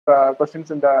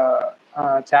questions in the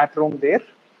chat room there.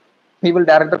 We will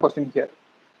direct the question here.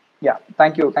 Yeah,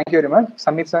 thank you very much.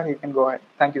 Samir sir, you can go ahead.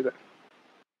 Thank you, sir.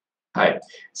 Hi.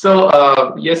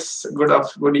 So yes,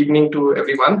 good evening to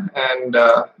everyone, and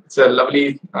it's a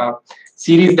lovely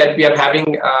series that we are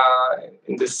having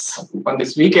on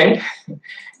this weekend.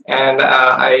 And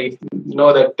I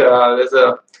know that there's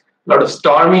a lot of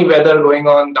stormy weather going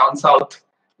on down south,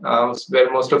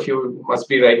 where most of you must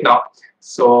be right now.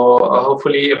 So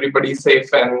hopefully everybody's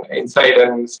safe and inside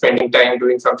and spending time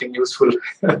doing something useful.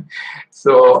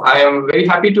 So I am very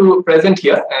happy to present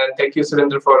here, and thank you,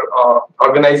 Surendra, for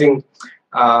organizing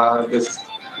this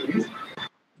series.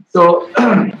 So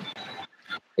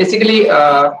basically,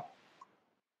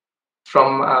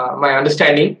 from my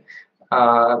understanding,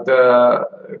 the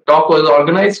talk was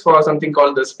organized for something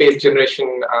called the Space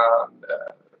Generation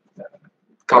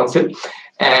Council,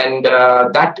 and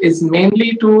that is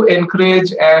mainly to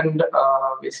encourage and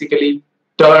basically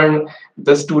turn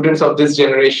the students of this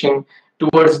generation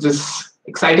towards this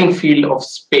exciting field of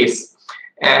space.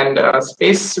 And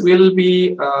space will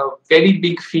be a very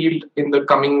big field in the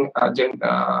coming,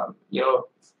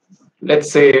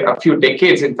 let's say a few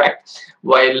decades, in fact,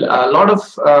 while a lot of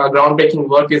groundbreaking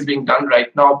work is being done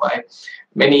right now by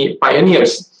many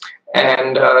pioneers.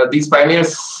 And these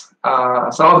pioneers,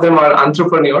 some of them are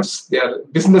entrepreneurs, they are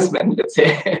businessmen, let's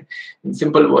say, in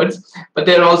simple words, but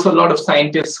there are also a lot of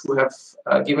scientists who have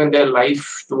given their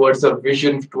life towards a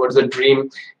vision, towards a dream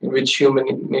in which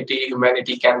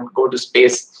humanity can go to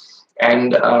space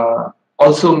and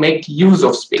also make use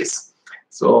of space.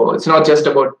 So it's not just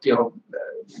about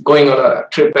going on a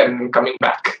trip and coming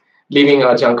back, leaving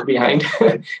our junk behind.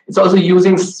 It's also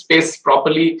using space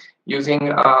properly,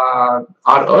 using our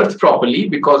Earth properly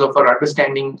because of our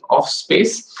understanding of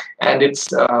space and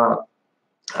its,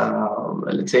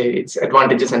 let's say, its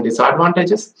advantages and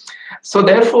disadvantages. So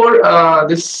therefore,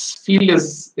 this field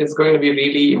is going to be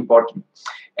really important.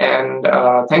 And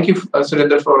thank you,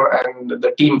 Surendra, and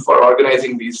the team for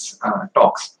organizing these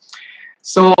talks.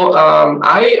 So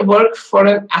I work for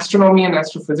an Astronomy and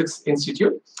Astrophysics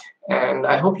Institute, and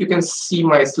I hope you can see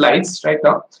my slides right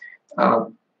now.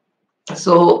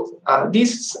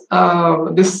 This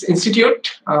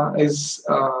institute is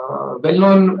a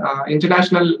well-known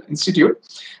international institute,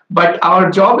 but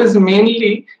our job is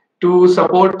mainly to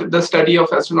support the study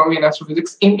of astronomy and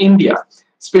astrophysics in India,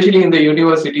 especially in the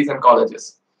universities and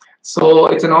colleges. So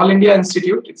it's an all-India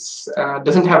institute. It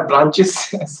doesn't have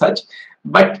branches as such,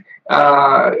 but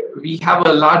we have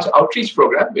a large outreach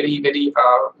program, very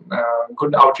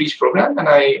good outreach program, and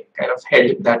I kind of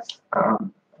head that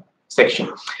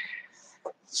section.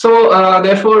 So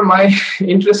therefore, my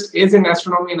interest is in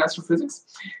astronomy and astrophysics.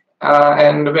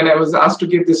 And when I was asked to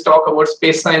give this talk about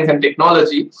space science and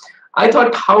technology, I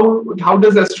thought, how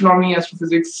does astronomy,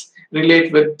 astrophysics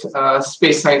relate with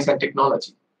space science and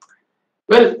technology?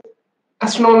 Well,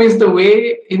 astronomy is the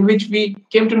way in which we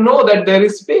came to know that there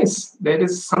is space. There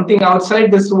is something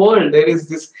outside this world. There is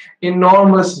this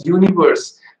enormous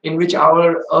universe in which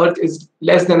our Earth is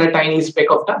less than a tiny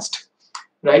speck of dust,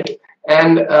 right?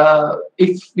 And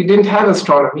if we didn't have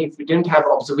astronomy, if we didn't have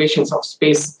observations of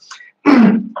space,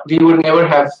 we would never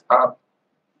have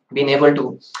been able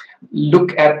to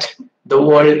look at the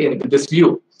world in this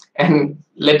view, and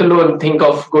let alone think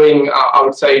of going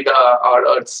outside our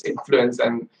Earth's influence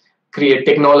and create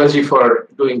technology for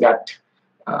doing that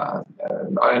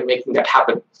and making that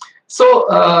happen. So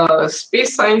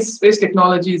space science, space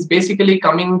technology is basically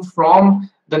coming from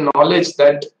the knowledge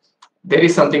that there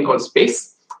is something called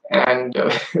space, and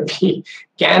we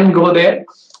can go there,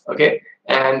 okay?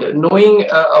 And knowing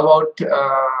about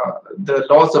the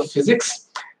laws of physics,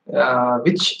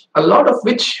 which a lot of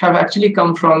which have actually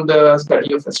come from the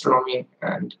study of astronomy,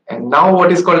 and now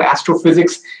what is called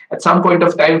astrophysics. At some point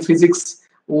of time, physics,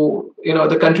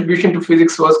 the contribution to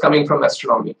physics was coming from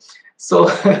astronomy. So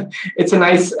it's a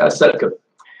nice circle.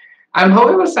 I'm,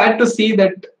 however, sad to see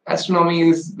that astronomy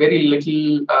is very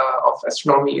little of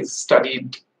astronomy is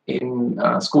studied in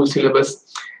school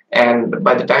syllabus, and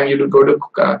by the time you go to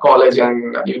college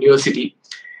and university,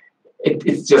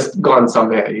 it's just gone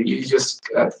somewhere. You just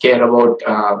care about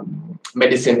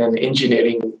medicine and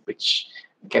engineering, which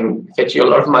can fetch you a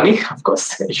lot of money. Of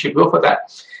course, you should go for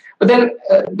that. But then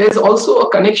there's also a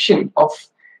connection of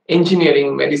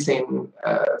engineering, medicine,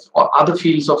 or other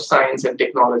fields of science and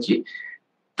technology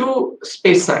to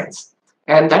space science.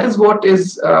 And that is what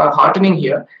is heartening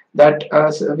here, that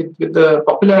with the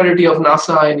popularity of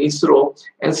NASA and ISRO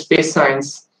and space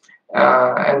science,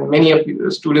 and many of you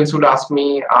students would ask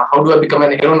me, how do I become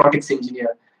an aeronautics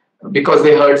engineer? because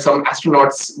they heard some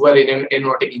astronauts were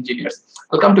aeronautic engineers.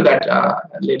 I'll come to that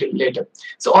later.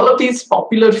 So all of these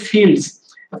popular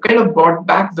fields have kind of brought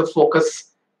back the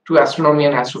focus to astronomy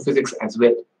and astrophysics as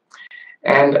well.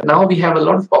 And now we have a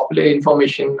lot of popular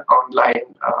information online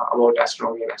about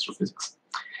astronomy and astrophysics.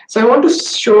 So I want to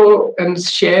show and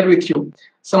share with you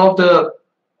some of the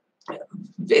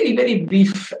very, very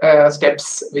brief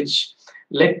steps which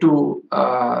led to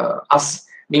us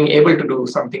being able to do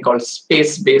something called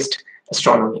space-based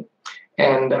astronomy.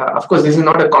 And of course, this is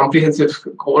not a comprehensive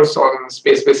course on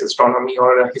space-based astronomy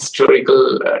or a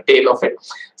historical tale of it.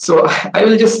 So I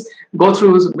will just go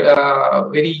through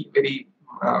very, very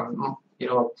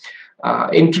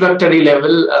introductory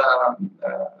level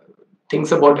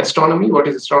things about astronomy. What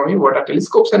is astronomy? What are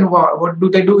telescopes? And what do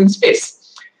they do in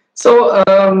space? So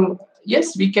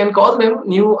yes, we can call them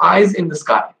new eyes in the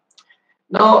sky.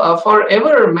 Now,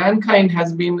 forever, mankind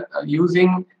has been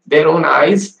using their own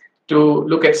eyes to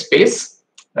look at space,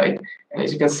 right? And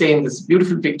as you can see in this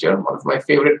beautiful picture, one of my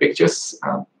favorite pictures.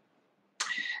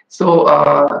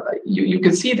 You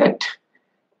can see that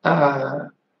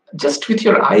just with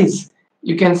your eyes,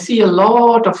 you can see a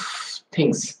lot of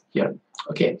things here,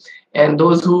 okay? And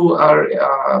those who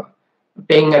are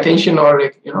paying attention,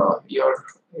 or you're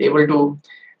able to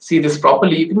see this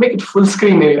properly, you can make it full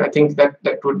screen. I think that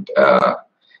would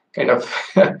kind of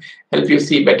help you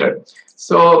see better.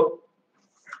 So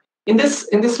in this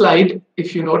slide,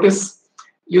 if you notice,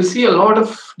 you see a lot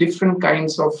of different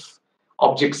kinds of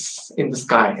objects in the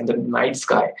sky, in the night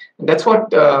sky, and that's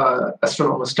what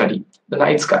astronomers study, the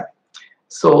night sky.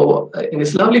 So in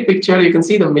this lovely picture, you can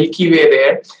see the Milky Way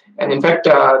there, and in fact,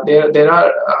 there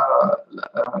are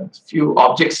a few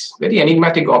objects, very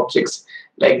enigmatic objects,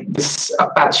 like this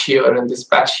patch here and this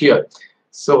patch here.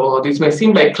 So these may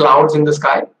seem like clouds in the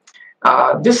sky.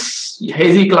 This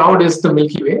hazy cloud is the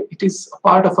Milky Way. It is a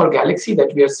part of our galaxy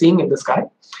that we are seeing in the sky.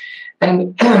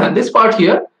 And this part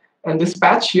here and this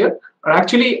patch here are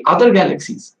actually other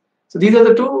galaxies. So these are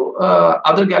the two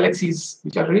other galaxies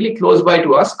which are really close by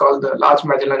to us, called the Large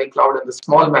Magellanic Cloud and the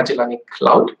Small Magellanic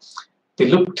Cloud. They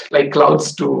looked like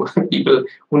clouds to people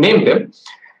who named them.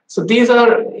 So these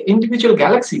are individual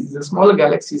galaxies, the smaller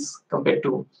galaxies compared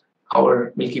to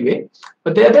our Milky Way,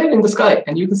 but they're there in the sky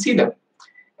and you can see them.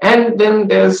 And then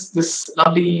there's this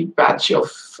lovely patch of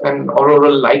an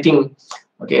auroral lighting,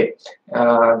 okay,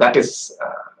 that is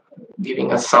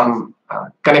giving us some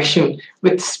connection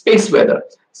with space weather.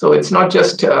 So it's not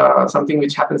just something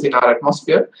which happens in our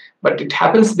atmosphere, but it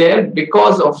happens there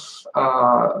because of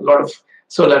a lot of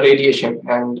solar radiation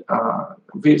and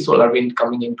solar wind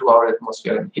coming into our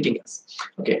atmosphere and hitting us.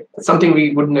 Okay, it's something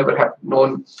we would never have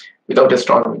known without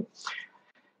astronomy.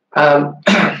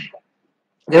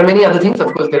 There are many other things.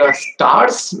 Of course, there are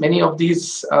stars. Many of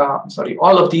these,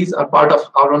 all of these are part of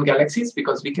our own galaxies,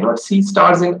 because we cannot see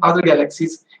stars in other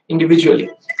galaxies individually.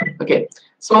 Okay,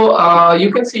 so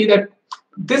you can see that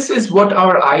this is what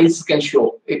our eyes can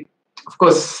show. It, of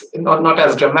course, not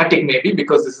as dramatic maybe,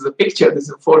 because this is a picture, this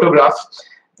is a photograph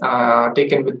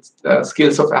taken with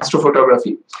skills of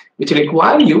astrophotography, which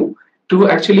require you to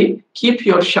actually keep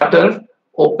your shutter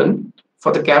open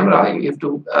for the camera. You have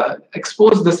to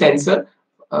expose the sensor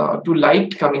to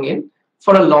light coming in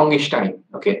for a longish time,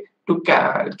 okay, to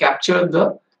capture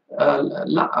the a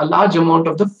large amount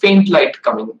of the faint light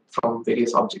coming from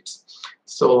various objects.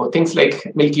 So things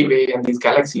like Milky Way and these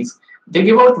galaxies, they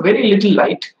give out very little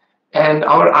light, and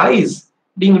our eyes,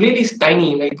 being really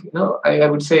tiny, like, I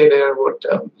would say they're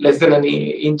less than an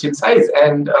inch in size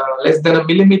and less than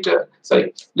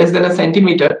a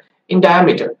centimeter in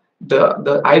diameter.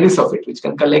 The iris of it, which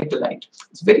can collect the light,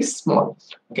 it's very small.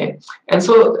 Okay, and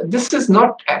so this is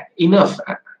not enough.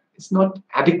 It's not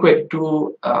adequate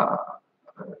to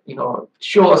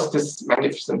show us this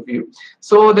magnificent view.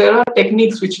 So there are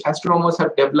techniques which astronomers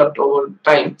have developed over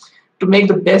time to make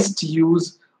the best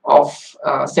use of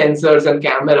sensors and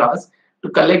cameras to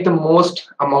collect the most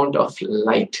amount of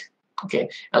light. Okay,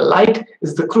 and light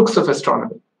is the crux of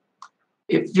astronomy.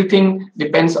 Everything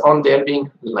depends on there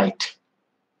being light.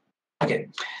 Okay,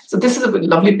 so this is a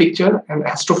lovely picture, an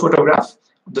astrophotograph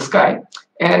of the sky,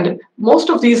 and most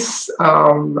of these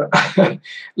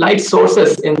light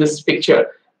sources in this picture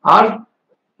are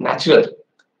natural.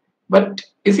 But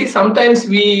you see, sometimes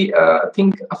we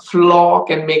think a flaw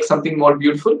can make something more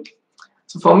beautiful.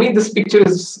 So for me, this picture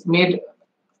is made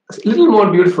a little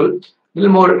more beautiful, a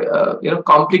little more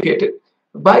complicated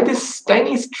by this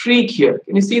tiny streak here.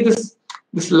 Can you see this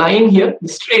line here, the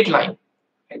straight line?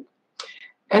 Right?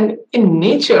 And in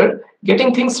nature,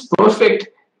 getting things perfect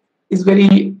is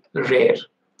very rare.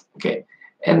 Okay,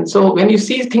 and so when you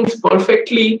see things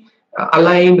perfectly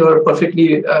aligned or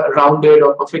perfectly rounded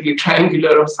or perfectly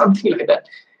triangular or something like that.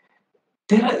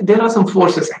 There are some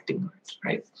forces acting on it,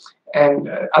 right? And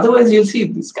otherwise, you'll see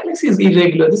this galaxy is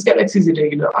irregular, this galaxy is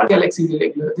irregular, our galaxy is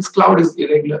irregular, this cloud is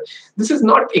irregular. This is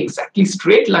not exactly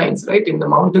straight lines, right? In the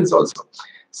mountains also.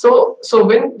 So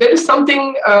when there is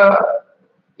something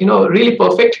really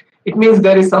perfect, it means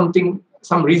there is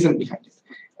some reason behind it.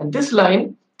 And this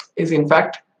line is in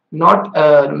fact not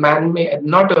a man-made,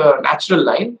 not a natural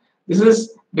line. This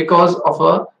is because of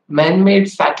a man-made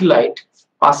satellite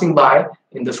passing by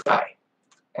in the sky.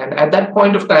 And at that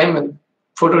point of time, when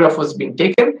photograph was being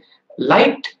taken,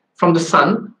 light from the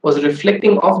sun was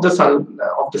reflecting off the sun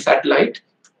of the satellite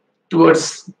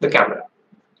towards the camera,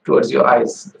 towards your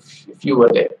eyes, if you were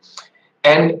there.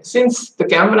 And since the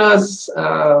camera's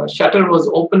shutter was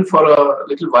open for a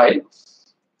little while,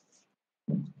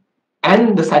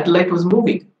 and the satellite was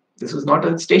moving. This was not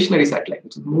a stationary satellite,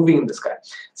 it was moving in the sky.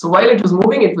 So while it was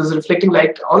moving, it was reflecting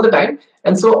light all the time.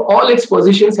 And so all its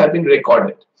positions have been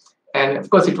recorded. And of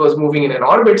course, it was moving in an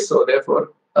orbit, so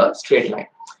therefore a straight line.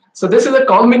 So this is a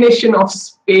combination of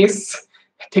space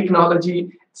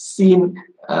technology seen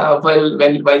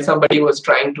while somebody was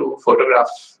trying to photograph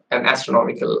an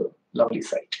astronomical lovely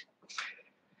sight.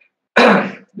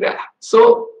 Yeah.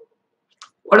 So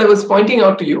what I was pointing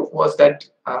out to you was that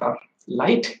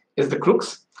light is the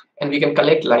crux, and we can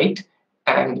collect light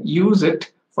and use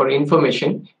it for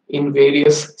information in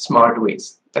various smart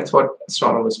ways. That's what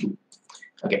astronomers do.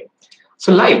 Okay.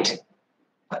 So light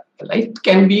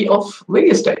can be of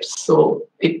various types. So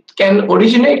it can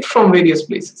originate from various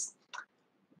places.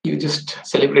 You just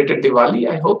celebrated Diwali,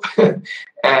 I hope,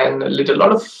 and lit a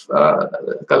lot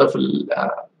of colorful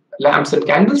lamps and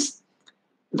candles.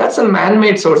 That's a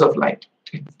man-made source of light.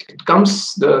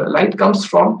 The light comes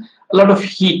from a lot of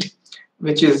heat,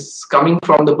 which is coming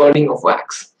from the burning of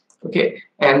wax. Okay,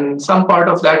 and some part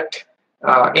of that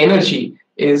energy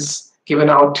is given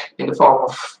out in the form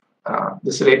of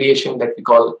this radiation that we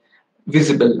call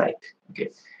visible light. Okay,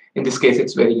 in this case,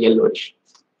 it's very yellowish.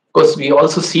 Of course, we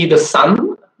also see the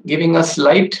sun giving us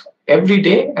light every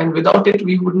day, and without it,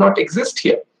 we would not exist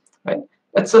here. Right?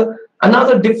 That's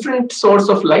another different source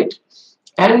of light,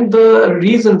 and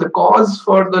the cause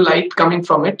for the light coming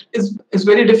from it is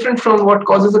very different from what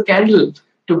causes a candle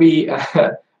to be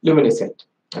luminescent.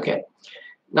 Okay.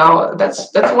 Now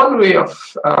that's one way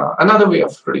of another way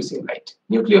of producing light: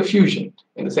 nuclear fusion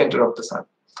in the center of the sun.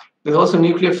 There's also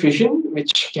nuclear fission,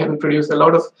 which can produce a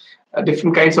lot of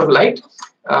different kinds of light,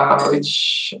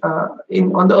 which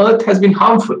on the Earth has been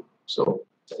harmful. So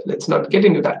let's not get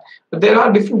into that. But there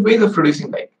are different ways of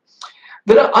producing light.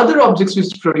 There are other objects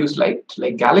which produce light,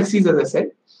 like galaxies, as I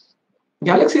said.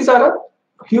 Galaxies are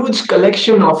a huge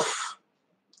collection of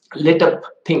lit up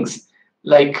things,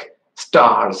 like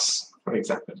stars. For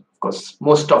example, of course,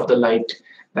 most of the light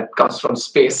that comes from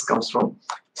space comes from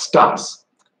stars.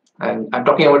 And I'm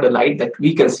talking about the light that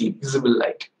we can see, visible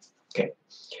light. Okay.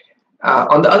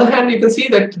 On the other hand, you can see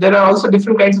that there are also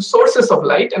different kinds of sources of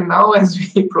light. And now as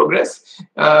we progress,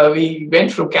 we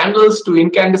went from candles to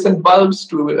incandescent bulbs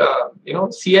to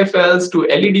CFLs to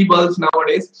LED bulbs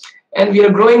nowadays. And we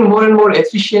are growing more and more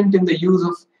efficient in the use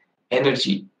of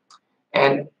energy.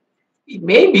 And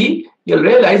maybe you'll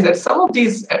realize that some of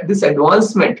this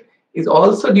advancement is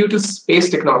also due to space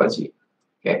technology.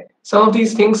 Okay, some of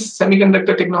these things,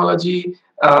 semiconductor technology,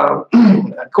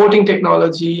 coating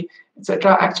technology,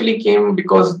 etc., actually came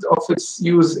because of its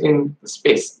use in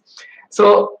space.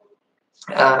 So,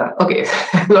 okay,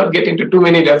 I'll not get into too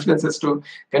many references to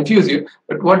confuse you,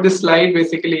 but what this slide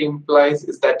basically implies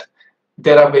is that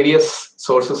there are various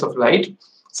sources of light.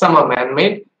 Some are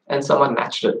man-made and some are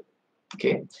natural.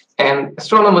 Okay, and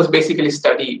astronomers basically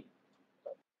study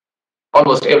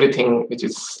almost everything which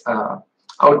is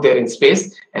out there in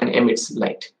space and emits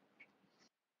light.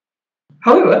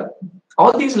 However,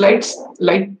 all these light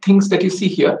things that you see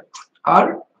here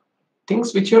are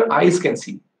things which your eyes can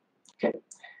see. Okay,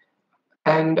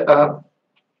 and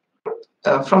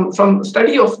from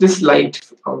study of this light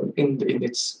in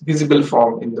its visible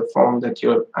form, in the form that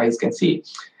your eyes can see,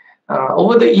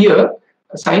 over the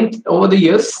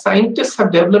years, scientists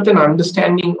have developed an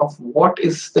understanding of what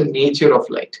is the nature of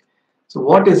light. So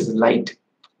what is light?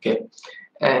 Okay,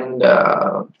 and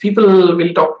people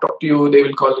will talk to you. They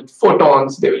will call it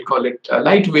photons. They will call it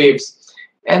light waves.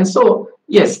 And so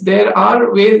yes, there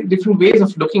are different ways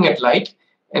of looking at light,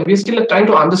 and we're still trying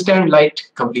to understand light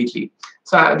completely.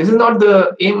 So this is not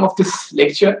the aim of this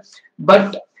lecture,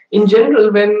 but in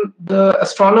general, when the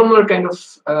astronomer kind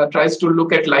of tries to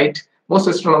look at light, most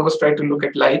astronomers try to look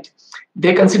at light,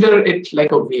 they consider it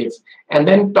like a wave and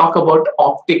then talk about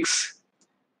optics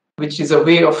which is a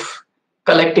way of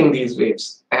collecting these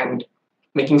waves and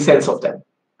making sense of them,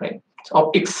 right? So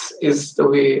optics is the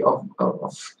way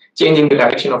of changing the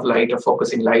direction of light, or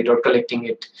focusing light, or collecting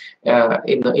it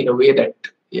in a way that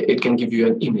it can give you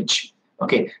an image.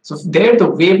 Okay, so there the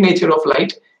wave nature of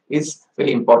light is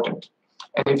very important.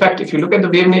 And in fact, if you look at the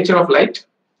wave nature of light,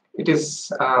 it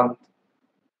is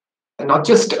not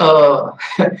just a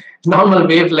normal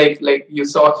wave like you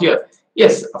saw here.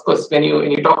 Yes, of course, when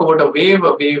you talk about a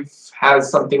wave has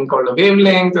something called a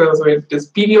wavelength, so it is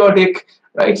periodic,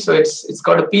 right? So it's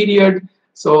got a period.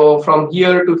 So from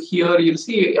here to here, you'll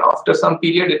see after some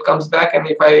period it comes back, and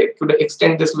if I could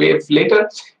extend this wave later,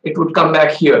 it would come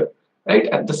back here, right,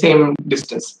 at the same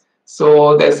distance.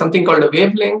 So there's something called a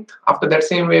wavelength. After that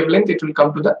same wavelength, it will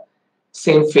come to the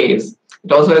same phase.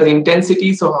 It also has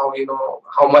intensity, so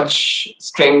how much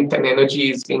strength and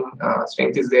energy is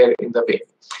strength is there in the wave.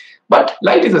 But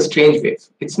light is a strange wave.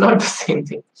 It's not the same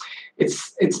thing.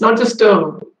 It's not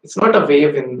a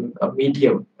wave in a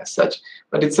medium as such,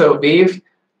 but it's a wave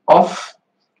of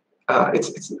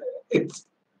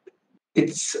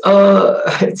it's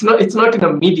not in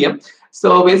a medium.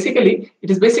 So basically, it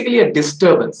is basically a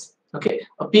disturbance, okay,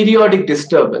 a periodic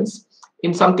disturbance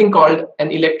in something called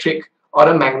an electric or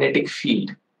a magnetic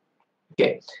field.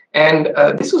 Okay, and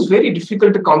this was very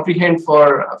difficult to comprehend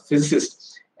for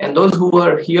physicists and those who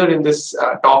were here in this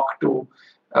talk to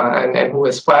and who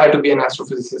aspire to be an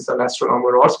astrophysicist, an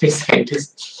astronomer, or space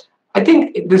scientist. I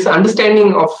think this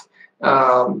understanding of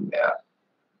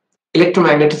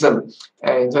electromagnetism,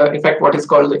 and in fact what is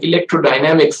called the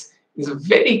electrodynamics, is a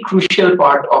very crucial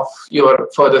part of your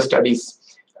further studies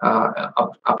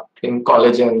up in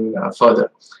college and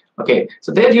further. Okay,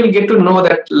 so there you'll get to know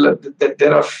that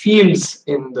there are fields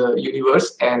in the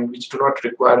universe and which do not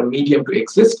require a medium to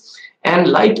exist, and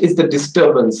light is the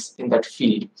disturbance in that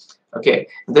field. Okay,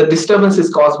 the disturbance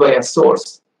is caused by a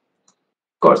source,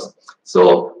 of course.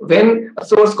 So when a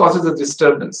source causes a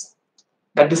disturbance,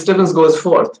 that disturbance goes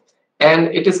forth, and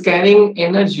it is carrying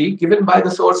energy given by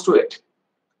the source to it.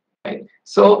 Right?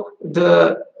 So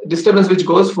the disturbance which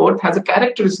goes forth has a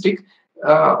characteristic,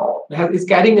 is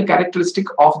carrying a characteristic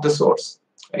of the source.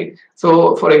 Right?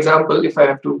 So, for example, if I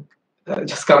have to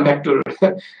just come back to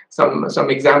some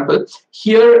example,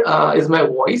 here is my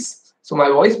voice. So my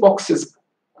voice box is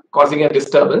causing a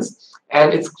disturbance,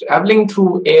 and it's traveling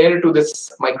through air to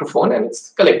this microphone, and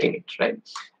it's collecting it. Right?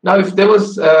 Now, if there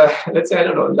was, let's say, I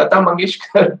don't know, Lata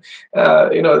Mangeshkar,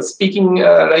 speaking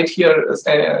right here,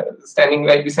 standing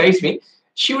right beside me,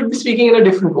 she would be speaking in a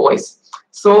different voice.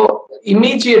 So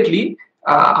immediately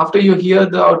after you hear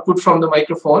the output from the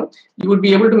microphone, you would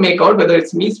be able to make out whether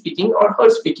it's me speaking or her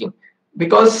speaking,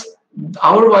 because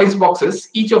our voice boxes,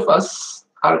 each of us,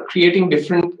 are creating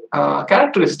different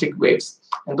characteristic waves,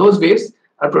 and those waves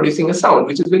are producing a sound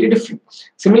which is very different.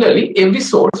 Similarly, every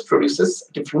source produces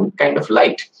a different kind of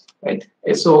light, right?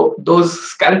 So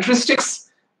those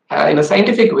characteristics in a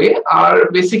scientific way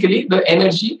are basically the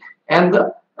energy and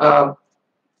the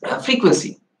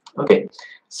frequency. Okay,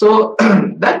 so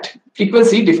that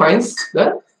frequency defines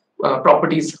the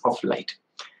properties of light.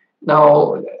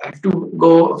 Now, I have to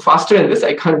go faster in this.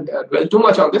 I can't dwell too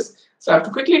much on this. So I have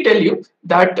to quickly tell you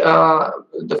that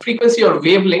the frequency or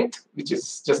wavelength, which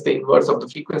is just the inverse of the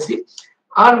frequency,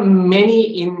 are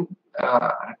many in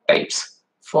types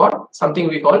for something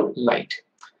we call light.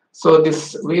 So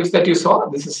these waves that you saw,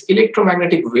 this is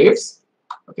electromagnetic waves.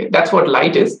 Okay, that's what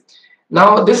light is.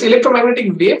 Now, this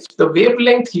electromagnetic wave, the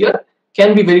wavelength here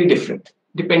can be very different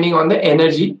depending on the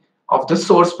energy of the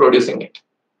source producing it.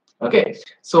 Okay,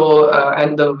 so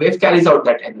and the wave carries out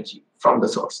that energy from the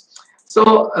source.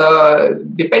 So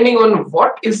depending on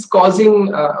what is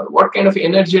causing, what kind of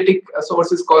energetic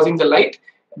source is causing the light,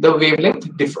 the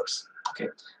wavelength differs. Okay,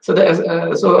 so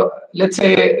so let's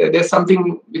say there's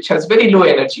something which has very low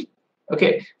energy.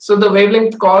 Okay, so the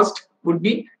wavelength caused would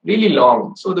be really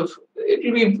long. So it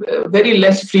will be very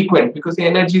less frequent because the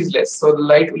energy is less. So the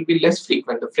light will be less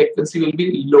frequent. The frequency will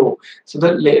be low. So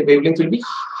the wavelength will be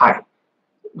high.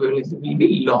 Wavelength will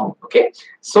be long. Okay,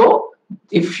 so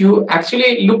if you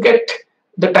actually look at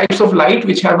the types of light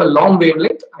which have a long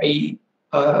wavelength, i.e.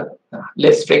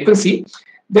 Less frequency,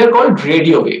 they're called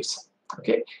radio waves.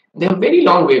 Okay, they have very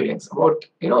long wavelengths. About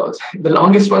the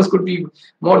longest ones could be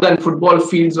more than football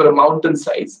fields or a mountain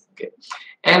size. Okay,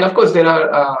 and of course there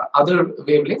are other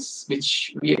wavelengths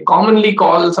which we commonly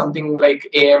call something like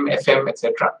AM, FM,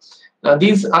 etc. Now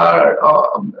these are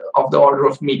of the order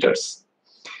of meters.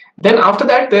 Then after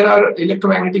that, there are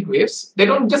electromagnetic waves. They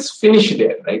don't just finish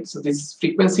there, right? So this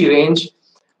frequency range,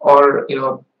 or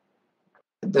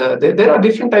there are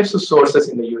different types of sources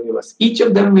in the universe. Each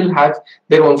of them will have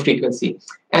their own frequency,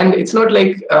 and it's not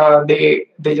like they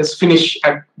just finish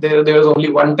at there is only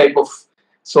one type of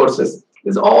sources.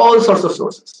 There's all sorts of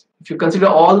sources. If you consider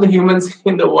all the humans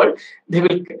in the world, they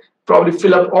will probably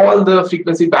fill up all the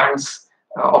frequency bands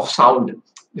of sound.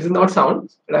 This is not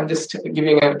sound, but I'm just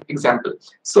giving an example.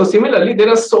 So similarly, there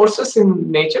are sources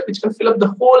in nature which can fill up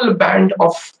the whole band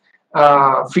of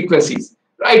frequencies,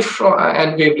 right from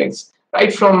and wavelengths,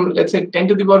 right from, let's say, 10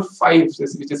 to the power 5,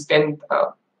 which is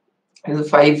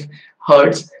 5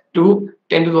 hertz, to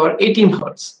 10 to the power 18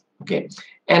 hertz. Okay,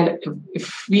 and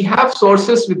if we have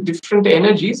sources with different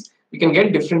energies, we can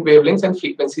get different wavelengths and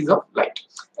frequencies of light,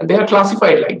 and they are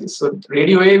classified like this. So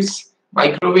radio waves,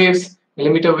 microwaves,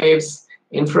 millimeter waves,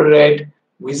 infrared,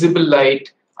 visible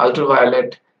light,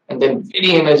 ultraviolet, and then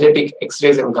very energetic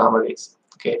X-rays and gamma rays.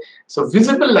 Okay, so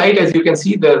visible light, as you can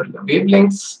see, the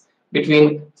wavelengths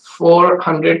between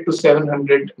 400 to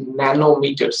 700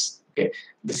 nanometers. Okay,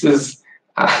 this is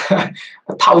a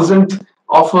thousandth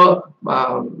of a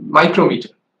micrometer.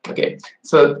 Okay,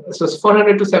 so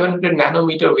 400 to 700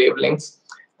 nanometer wavelengths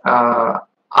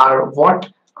are what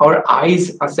our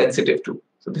eyes are sensitive to.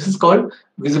 So this is called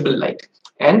visible light,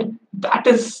 and that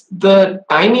is the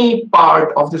tiny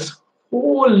part of this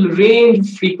whole range of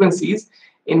frequencies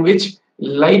in which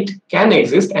light can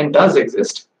exist and does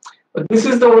exist. But this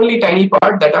is the only tiny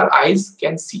part that our eyes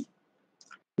can see.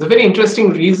 There's a very interesting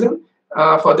reason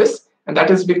for this, and that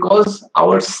is because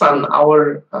our sun,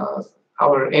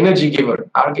 our energy giver,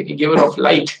 our giver of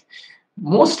light,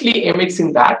 mostly emits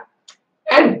in that.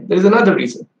 And there is another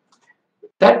reason,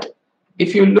 that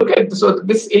if you look at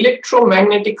this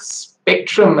electromagnetic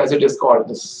spectrum, as it is called,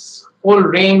 this whole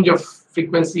range of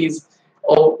frequencies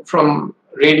from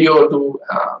radio to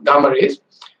gamma rays,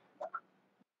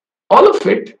 all of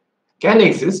it can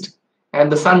exist,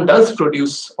 and the sun does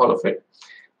produce all of it.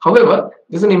 However,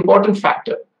 there's an important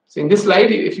factor. So in this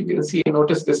slide, if you can see,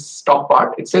 notice this top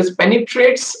part, it says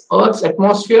penetrates Earth's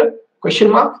atmosphere, question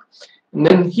mark, and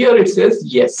then here it says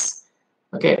yes.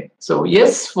 Okay, so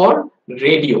yes for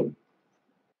radio.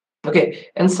 Okay,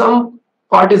 and some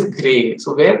part is gray,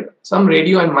 so where some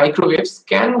radio and microwaves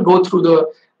can go through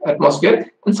the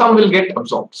atmosphere and some will get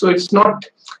absorbed. So it's not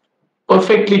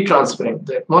perfectly transparent.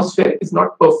 The atmosphere is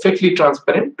not perfectly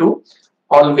transparent to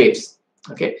all waves.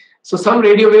 Okay, so some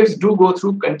radio waves do go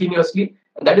through continuously,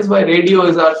 and that is why radio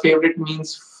is our favorite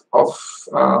means of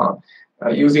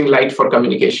using light for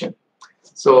communication.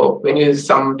 So when you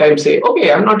sometimes say,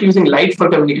 okay, I'm not using light for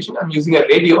communication, I'm using a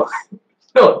radio.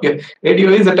 No, radio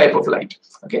is a type of light.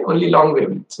 Okay, only long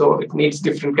wave, so it needs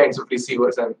different kinds of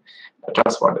receivers and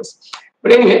transponders.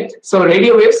 But anyway, so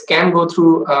radio waves can go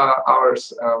through our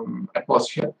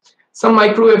atmosphere. Some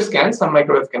microwaves can, some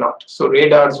microwaves cannot. So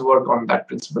radars work on that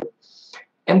principle.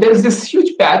 And there is this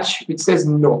huge patch which says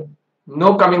no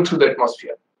coming through the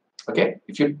atmosphere. Okay,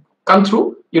 if you come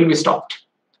through, you'll be stopped.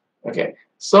 Okay,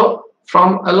 so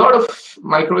from a lot of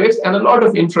microwaves and a lot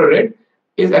of infrared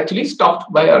is actually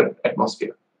stopped by our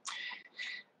atmosphere.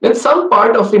 Then some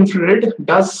part of infrared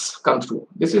does come through.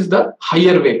 This is the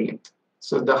higher wavelength.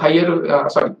 So the higher,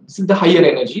 this is the higher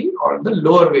energy or the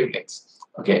lower wavelengths,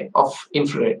 okay, of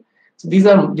infrared. So these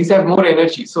have more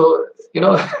energy. So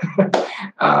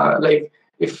like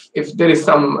if there is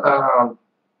some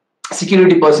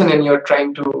security person and you're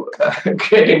trying to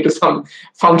get into some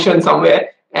function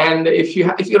somewhere, and if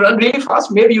you run really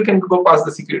fast, maybe you can go past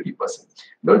the security person.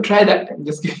 Don't try that. I'm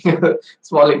just giving a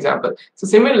small example. So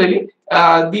similarly,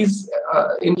 these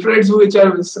infrareds which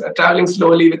are traveling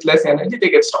slowly with less energy, they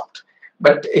get stopped.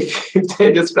 But if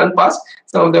they just run past,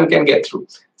 some of them can get through.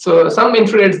 So some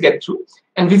infrareds get through,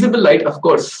 and visible light, of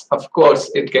course,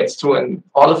 it gets through, and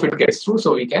all of it gets through,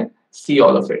 so we can see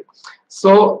all of it.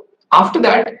 So after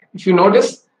that, if you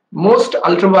notice, most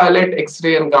ultraviolet,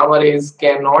 X-ray, and gamma rays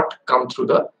cannot come through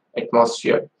the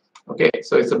atmosphere. Okay,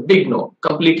 so it's a big no,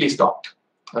 completely stopped.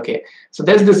 Okay, so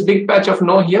there's this big patch of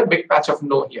no here, big patch of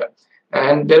no here,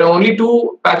 and there are only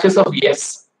two patches of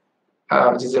yes,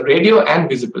 which is a radio and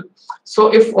visible.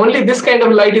 So if only this kind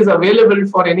of light is available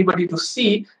for anybody to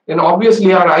see, then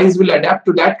obviously our eyes will adapt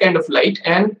to that kind of light,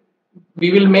 and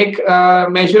we will make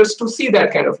measures to see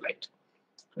that kind of light,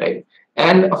 right?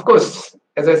 And of course,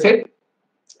 as I said,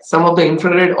 some of the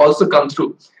infrared also come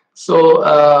through.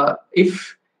 So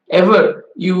if ever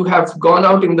you have gone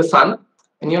out in the sun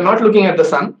and you're not looking at the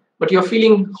sun, but you're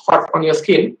feeling hot on your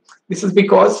skin, this is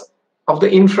because of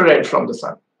the infrared from the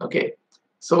sun. Okay,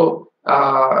 so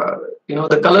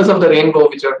the colors of the rainbow,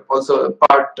 which are also a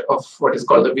part of what is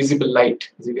called the visible light,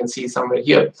 as you can see somewhere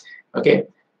here. Okay,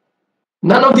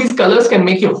 none of these colors can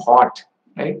make you hot.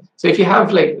 right? So if you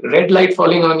have like red light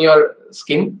falling on your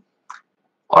skin,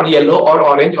 or yellow or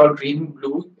orange or green,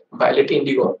 blue, violet,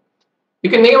 indigo, you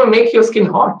can make your skin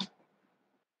hot.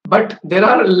 But there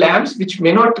are lamps which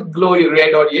may not glow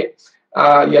red or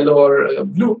yellow or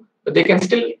blue, but they can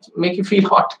still make you feel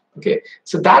hot. Okay,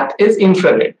 so that is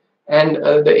infrared. And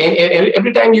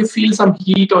every time you feel some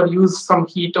heat or use some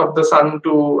heat of the sun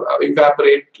to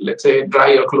evaporate, let's say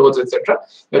dry your clothes, etc.,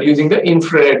 you're using the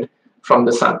infrared from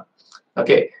the sun.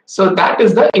 Okay, so that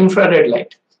is the infrared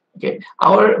light. Okay,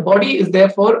 our body is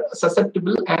therefore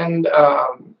susceptible and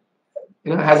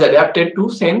has adapted to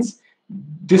sense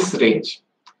this range.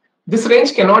 This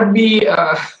range cannot be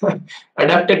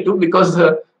adapted to because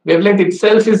the wavelength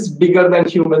itself is bigger than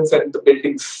humans and the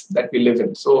buildings that we live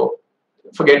in. So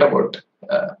forget about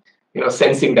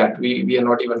sensing that. We are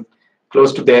not even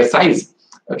close to their size.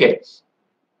 Okay,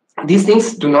 these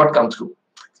things do not come through.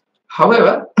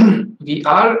 However, we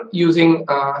are using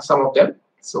some of them.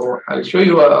 So I'll show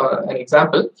you an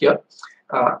example here.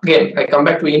 Again, I come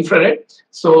back to infrared.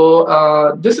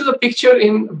 So this is a picture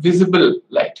in visible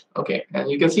light. Okay, and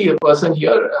you can see a person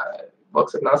here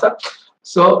works at NASA.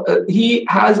 So he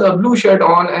has a blue shirt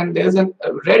on, and there's a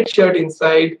red shirt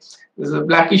inside. There's a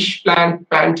blackish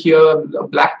pant here, a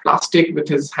black plastic with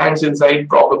his hands inside,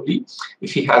 probably.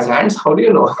 If he has hands, how do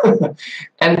you know?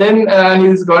 And then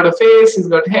he's got a face, he's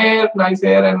got nice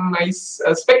hair, and nice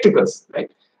spectacles,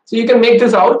 right? So you can make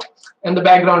this out, and the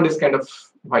background is kind of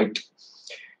white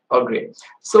or gray.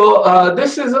 So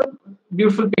this is a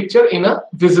beautiful picture in a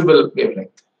visible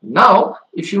wavelength. Now,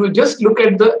 if you just look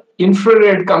at the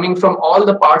infrared coming from all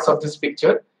the parts of this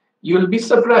picture, you will be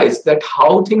surprised that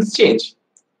how things change.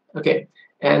 Okay,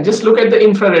 and just look at the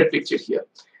infrared picture here.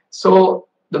 So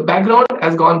the background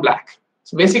has gone black.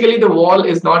 So basically the wall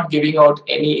is not giving out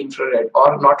any infrared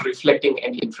or not reflecting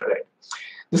any infrared.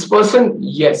 This person,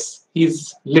 yes,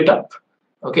 he's lit up.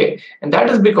 Okay, and that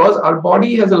is because our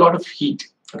body has a lot of heat.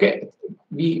 Okay,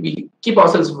 we keep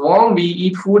ourselves warm, we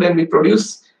eat food, and we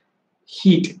produce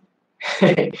heat.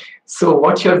 So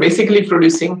what you're basically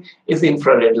producing is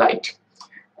infrared light.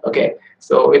 Okay,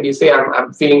 so when you say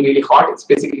I'm feeling really hot, it's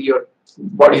basically your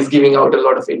body is giving out a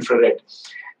lot of infrared.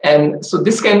 And so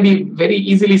this can be very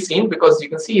easily seen because you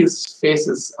can see his face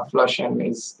is aflush and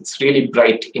it's really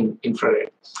bright in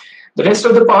infrared. The rest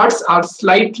of the parts are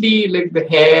slightly, like the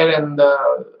hair and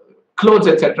the clothes,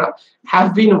 etc.,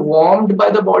 have been warmed by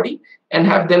the body and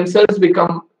have themselves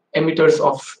become emitters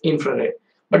of infrared.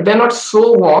 But they're not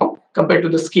so warm compared to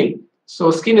the skin.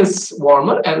 So skin is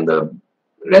warmer, and the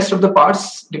rest of the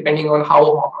parts, depending on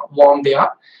how warm they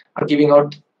are giving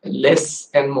out less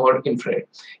and more infrared.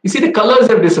 You see the colors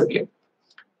have disappeared.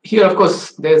 Here, of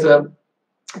course, there's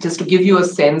just to give you a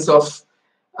sense of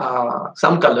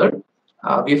some color,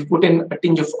 we've put in a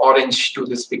tinge of orange to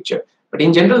this picture. But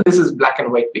in general, this is black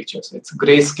and white picture. So it's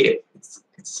grayscale.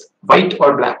 It's white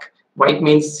or black. White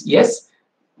means yes,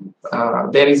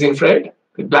 there is infrared.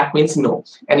 Black means no.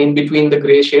 And in between the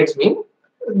gray shades mean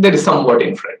there is somewhat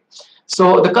infrared.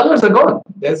 So the colors are gone.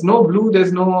 There's no blue,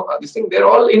 there's no this thing. They're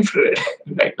all infrared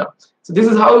right now. So this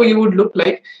is how you would look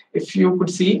like if you could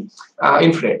see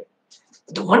infrared.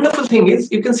 The wonderful thing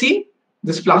is you can see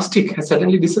this plastic has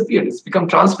suddenly disappeared. It's become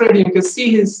transparent. You can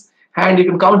see his hand, you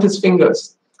can count his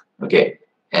fingers. Okay.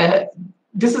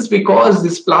 This is because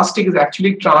this plastic is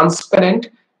actually transparent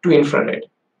to infrared.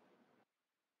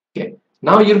 Okay.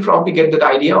 Now you'll probably get that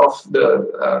idea of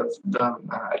the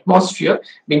atmosphere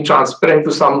being transparent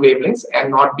to some wavelengths and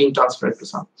not being transparent to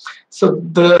some. So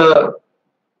the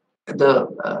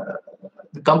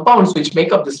compounds which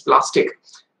make up this plastic,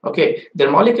 okay, their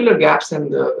molecular gaps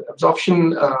and the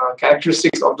absorption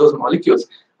characteristics of those molecules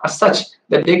are such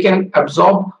that they can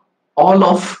absorb all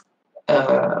of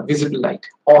visible light,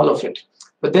 all of it.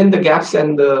 But then the gaps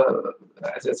and the,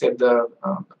 as I said, the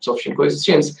absorption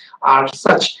coefficients are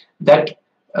such that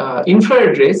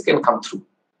infrared rays can come through.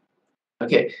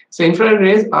 Okay, so infrared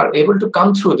rays are able to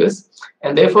come through this,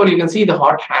 and therefore you can see the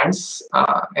hot hands,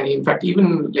 and in fact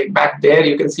even like back there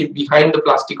you can see behind the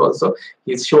plastic also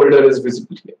his shoulder is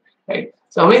visible here, right?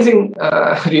 So amazing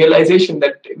realization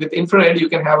that with infrared you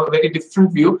can have a very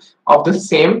different view of the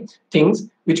same things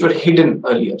which were hidden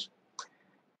earlier.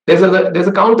 There's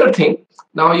a counter thing.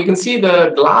 Now you can see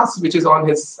the glass which is on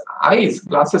his eyes,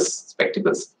 glasses,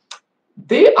 spectacles.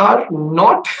 They are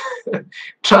not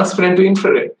transparent to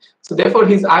infrared. So therefore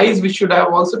his eyes, which should have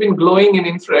also been glowing in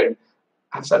infrared,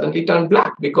 have suddenly turned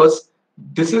black because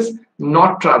this is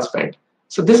not transparent.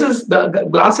 So this is the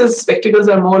glasses, spectacles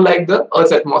are more like the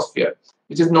Earth's atmosphere,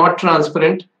 which is not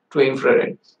transparent to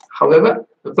infrared. However,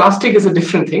 the plastic is a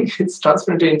different thing. It's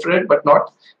transparent to infrared, but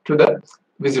not to the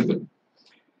visible.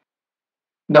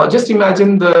 Now just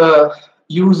imagine the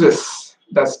uses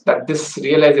that this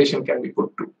realization can be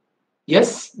put to.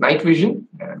 Yes, night vision.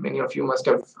 Many of you must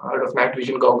have heard of night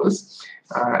vision goggles,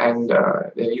 and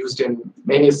they're used in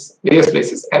various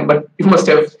places. But you must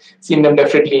have seen them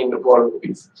definitely in war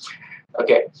movies.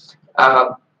 Okay,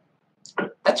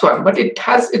 that's one. But it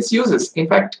has its uses. In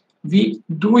fact, we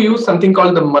do use something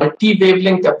called the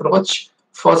multi-wavelength approach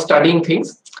for studying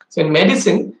things. So in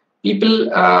medicine, people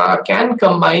can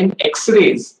combine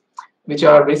X-rays, which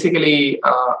are basically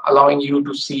allowing you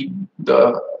to see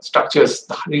the structures,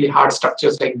 the really hard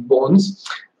structures like bones,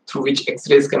 through which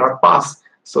X-rays cannot pass.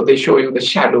 So they show you the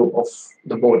shadow of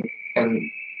the bone and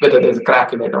whether there's a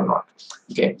crack in it or not.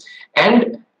 Okay,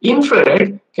 and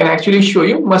infrared can actually show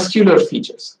you muscular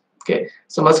features. Okay,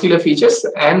 so muscular features,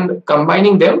 and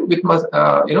combining them with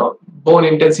bone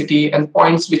intensity and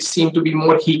points which seem to be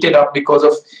more heated up because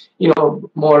of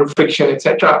more friction,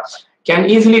 etc., can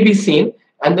easily be seen,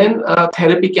 and then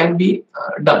therapy can be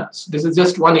done. So this is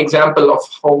just one example of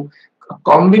how a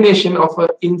combination of an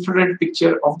infrared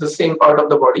picture of the same part of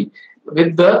the body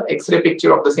with the X-ray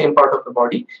picture of the same part of the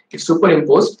body, if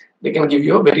superimposed, they can give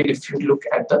you a very different look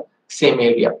at the same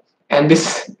area. And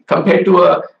this, compared to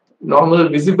a normal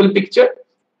visible picture,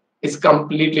 is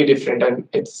completely different, and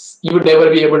you would never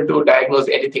be able to diagnose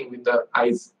anything with the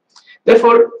eyes.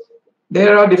 Therefore,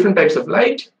 there are different types of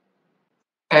light,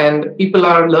 and people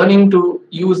are learning to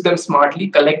use them smartly,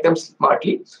 collect them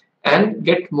smartly, and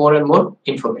get more and more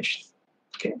information.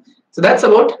 Okay, so that's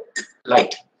about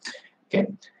light. Okay,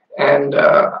 and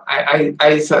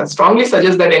I strongly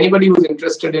suggest that anybody who's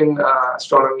interested in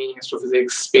astronomy,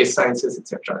 astrophysics, space sciences,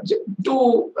 etc.,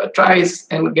 do try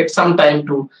and get some time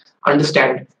to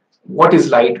understand what is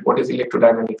light, what is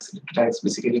electrodynamics. Electrodynamics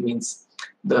basically means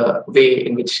the way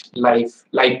in which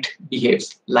light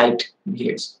behaves.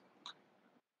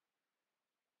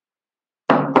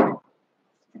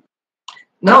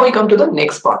 Now we come to the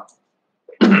next part.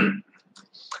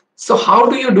 So how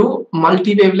do you do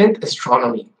multi-wavelength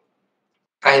astronomy?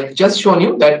 I've just shown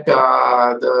you that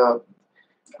the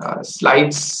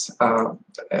slides, a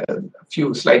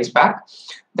few slides back,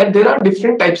 that there are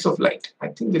different types of light. I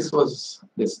think this was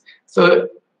this. So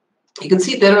you can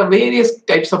see there are various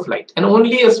types of light, and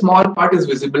only a small part is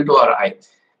visible to our eye.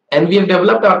 And we have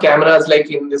developed our cameras,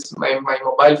 like in this my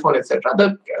mobile phone, etc.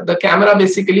 The camera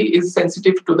basically is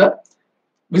sensitive to the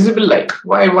visible light.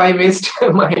 Why waste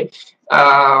my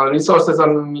resources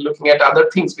on looking at other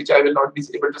things which I will not be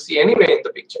able to see anyway in the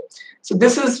picture? So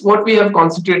this is what we have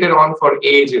concentrated on for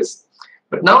ages.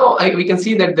 But now we can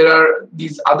see that there are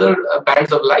these other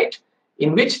bands of light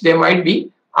in which there might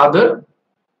be other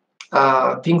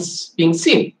things being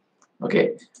seen.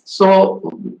 Okay,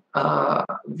 so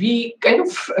we kind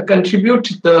of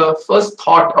contribute the first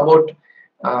thought about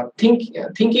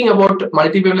thinking about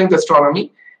multi-wavelength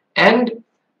astronomy and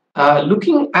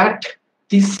looking at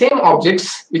these same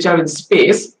objects which are in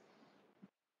space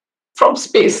from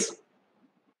space.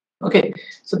 Okay,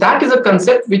 so that is a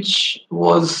concept which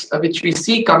we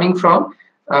see coming from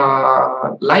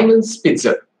Lyman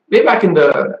Spitzer way back in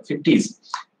the 50s.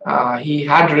 He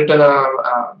had written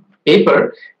a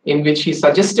paper in which he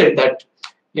suggested that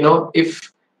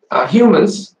if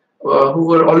humans who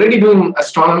were already doing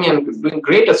astronomy and doing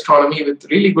great astronomy with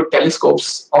really good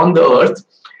telescopes on the Earth,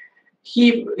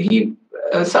 he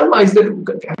surmised that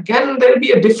can there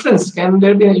be a difference? Can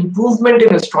there be an improvement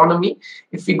in astronomy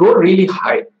if we go really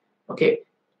high? Okay,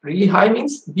 really high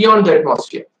means beyond the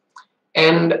atmosphere.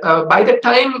 And by the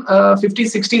time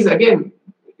 50s, 60s, again,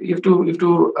 you have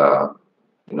to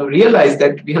realize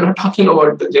that we are not talking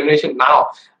about the generation now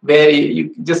where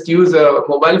you just use a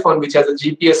mobile phone which has a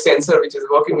GPS sensor which is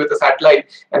working with a satellite,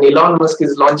 and Elon Musk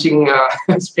is launching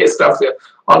spacecraft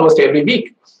almost every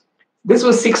week. This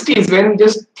was 60s, when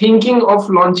just thinking of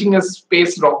launching a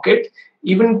space rocket,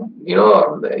 even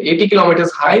 80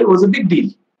 kilometers high, was a big deal.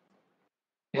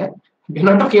 Yeah, we're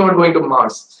not talking about going to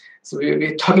Mars. So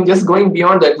we're talking just going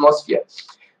beyond the atmosphere.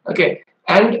 Okay,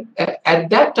 and at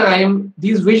that time,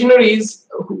 these visionaries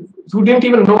who didn't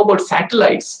even know about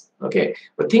satellites, okay,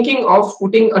 were thinking of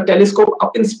putting a telescope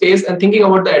up in space and thinking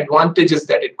about the advantages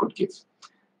that it could give.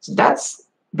 So that's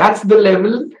the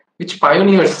level which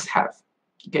pioneers have.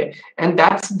 Okay, and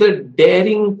that's the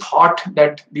daring thought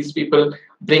that these people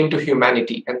bring to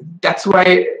humanity, and that's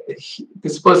why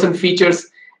this person features.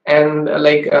 And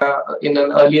like in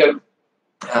an earlier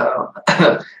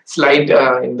slide,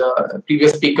 in the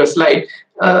previous speaker slide,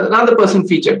 another person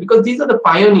featured, because these are the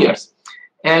pioneers.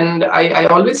 And I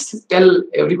always tell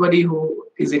everybody who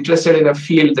is interested in a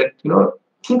field that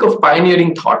think of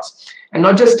pioneering thoughts, and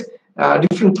not just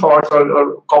different thoughts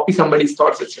or copy somebody's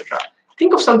thoughts, etc.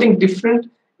 Think of something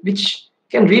different which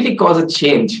can really cause a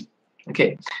change.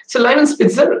 Okay, so Lyman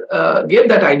Spitzer gave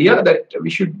that idea that we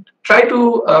should try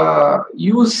to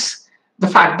use the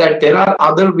fact that there are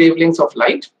other wavelengths of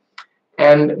light,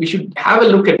 and we should have a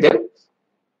look at them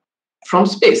from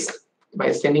space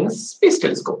by sending a space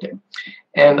telescope there.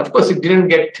 And of course, it didn't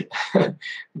get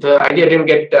the idea didn't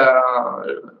get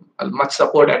much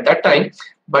support at that time,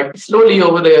 but slowly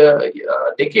over the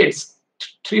decades,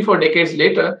 3-4 decades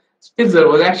later, Spitzer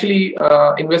was actually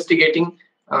investigating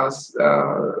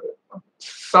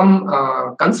some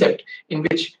concept in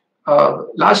which a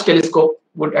large telescope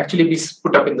would actually be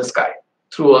put up in the sky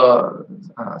through a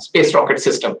space rocket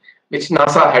system, which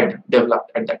NASA had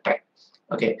developed at that time.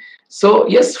 Okay, so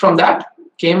yes, from that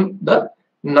came the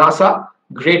NASA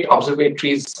Great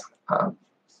Observatories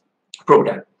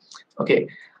program. Okay,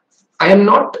 I am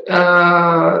not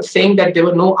saying that there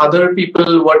were no other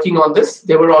people working on this.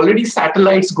 There were already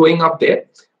satellites going up there.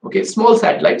 Okay, small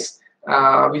satellites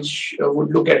which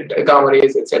would look at gamma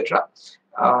rays, etc.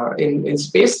 In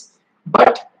space,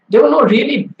 but there were no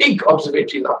really big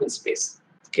observatories up in space.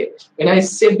 Okay, when I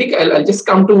say big, I'll just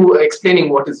come to explaining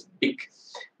what is big.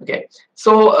 Okay,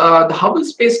 so the Hubble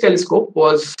Space Telescope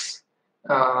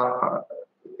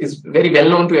is very well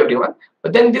known to everyone.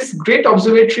 But then this Great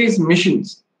Observatories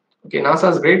missions, okay,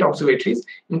 NASA's Great Observatories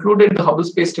included the Hubble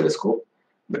Space Telescope,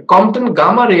 the Compton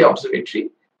Gamma Ray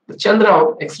Observatory, the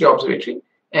Chandra X-ray Observatory,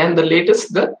 and the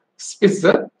latest, the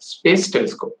Spitzer Space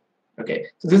Telescope. Okay,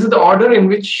 so this is the order in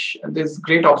which these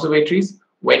great observatories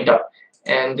went up.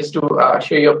 And just to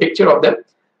show you a picture of them,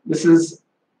 this is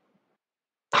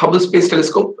Hubble Space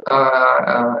Telescope,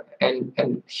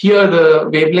 and here the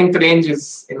wavelength range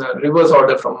is in a reverse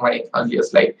order from my earlier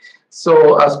slide.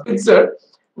 So Spitzer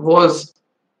was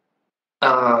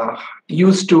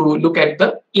used to look at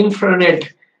the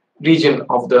infrared region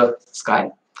of the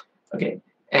sky. Okay,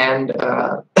 and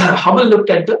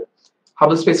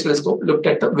Hubble Space Telescope looked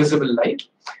at the visible light,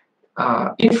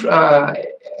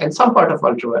 and some part of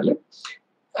ultraviolet.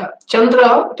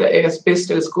 Chandra Space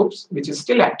Telescopes, which is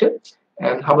still active,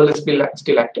 and Hubble is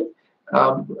still active.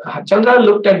 Chandra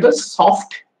looked at the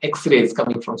soft X-rays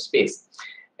coming from space,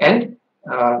 and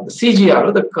the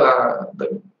CGRO,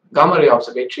 the Gamma Ray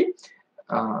Observatory,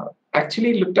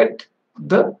 actually looked at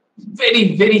the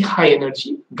very, very high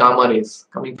energy gamma rays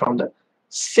coming from the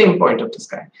same point of the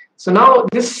sky. So now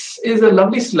this is a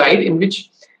lovely slide in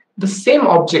which the same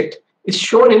object is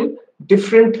shown in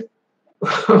different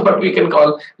what we can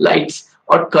call lights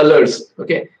or colors.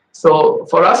 Okay, so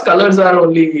for us, colors are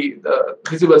only the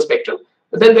visible spectrum,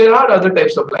 but then there are other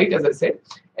types of light, as I said.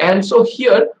 And so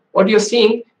here, what you're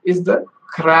seeing is the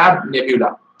Crab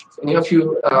Nebula. So any of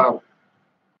you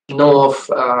know of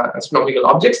astronomical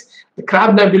objects, the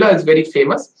Crab Nebula is very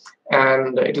famous,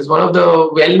 and it is one of the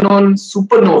well-known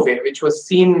supernovae which was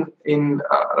seen in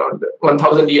around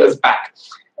 1,000 years back.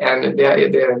 And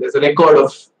there's a record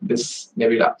of this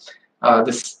nebula,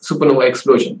 this supernova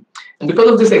explosion. And because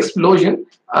of this explosion,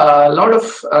 a lot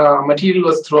of material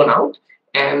was thrown out,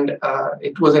 and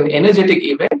it was an energetic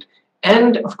event.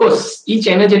 And of course, each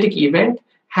energetic event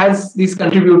has these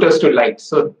contributors to light.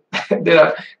 So there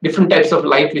are different types of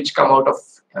light which come out of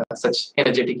such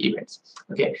energetic events.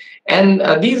 Okay, and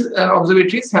these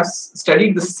observatories have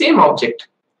studied the same object.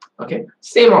 Okay,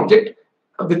 same object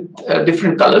with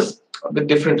different colors, with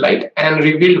different light, and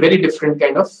revealed very different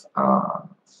kind of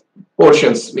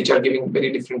portions which are giving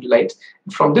very different light.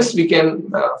 From this, we can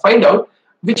find out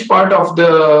which part of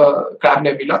the Crab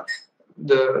Nebula,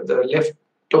 the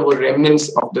leftover remnants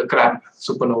of the Crab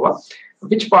supernova,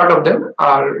 which part of them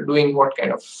are doing what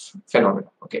kind of phenomena.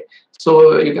 Okay,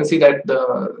 so you can see that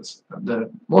the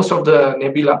most of the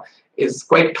nebula is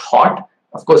quite hot.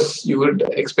 Of course, you would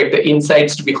expect the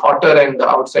insides to be hotter and the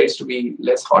outsides to be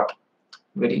less hot.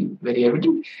 Very, very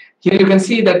evident. Here you can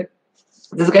see that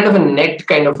there's kind of a net,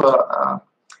 kind of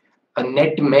a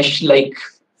net mesh-like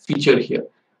feature here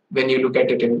when you look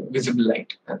at it in visible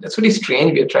light. And that's really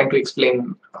strange. We are trying to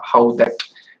explain how that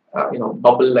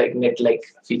bubble-like, net-like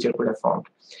feature could have formed.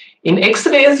 In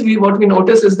X-rays, what we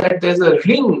notice is that there's a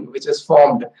ring which is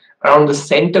formed around the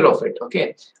center of it.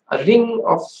 Okay, a ring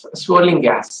of swirling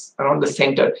gas around the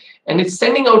center, and it's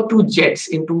sending out two jets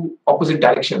into opposite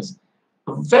directions.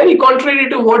 Very contrary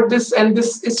to what this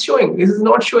is showing. This is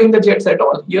not showing the jets at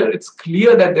all. Here it's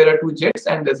clear that there are two jets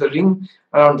and there's a ring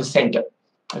around the center.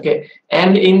 Okay,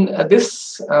 and in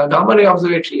this gamma ray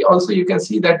observatory also you can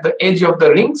see that the edge of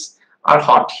the rings are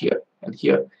hot here and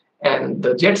here, and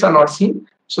the jets are not seen.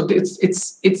 So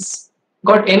it's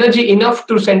got energy enough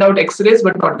to send out X-rays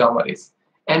but not gamma rays,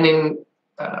 and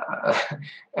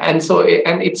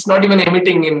and it's not even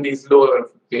emitting in these lower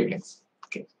wavelengths.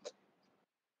 Okay.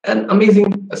 an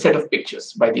amazing set of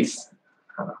pictures by these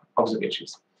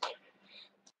observatories.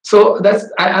 So that's,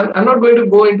 I'm not going to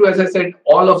go into, as I said,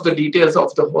 all of the details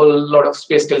of the whole lot of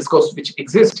space telescopes which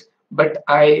exist. But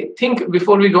I think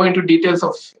before we go into details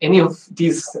of any of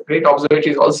these great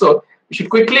observatories also, we should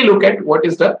quickly look at what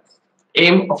is the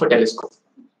aim of a telescope.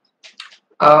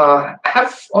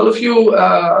 Have all of you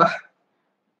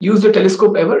used a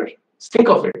telescope ever? Think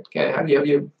of it.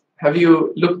 Have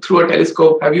you looked through a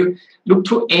telescope? Have you looked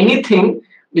through anything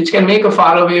which can make a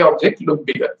faraway object look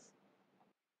bigger?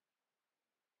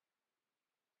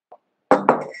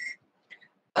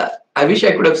 I wish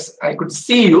I could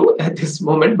see you at this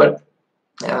moment, but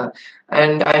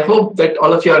and I hope that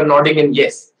all of you are nodding in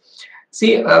yes.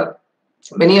 See,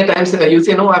 many a times you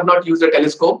say, no, I've not used a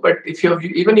telescope, but if you have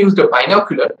even used a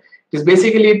binocular, it's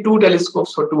basically 2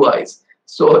 telescopes for 2 eyes.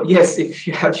 So yes, if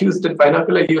you have used a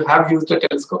binocular, you have used a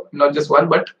telescope, not just one,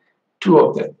 but 2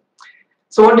 of them.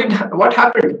 So what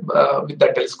happened with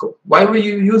that telescope? Why were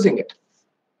you using it?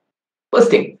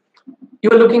 First thing, you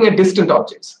are looking at distant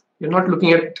objects. You're not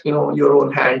looking at your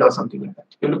own hand or something like that.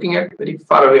 You're looking at very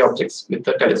faraway objects with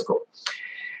the telescope.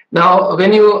 Now,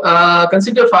 when you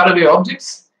consider faraway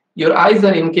objects, your eyes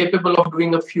are incapable of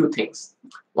doing a few things.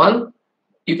 One,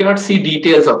 you cannot see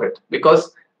details of it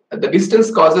because the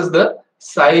distance causes the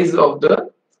size of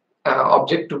the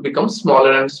object to become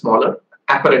smaller and smaller,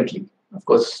 apparently. Of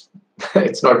course,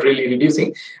 it's not really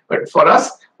reducing, but for us,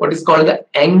 what is called the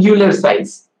angular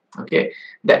size, okay,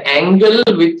 the angle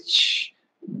which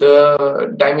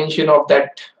the dimension of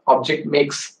that object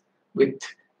makes with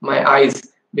my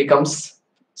eyes becomes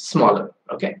smaller.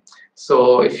 Okay,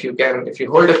 so if you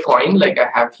hold a coin like I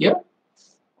have here,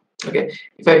 okay,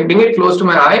 if I bring it close to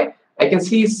my eye, I can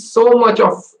see so much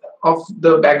of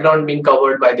the background being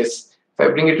covered by this. If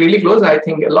I bring it really close, I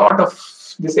think a lot of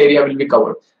this area will be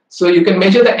covered. So you can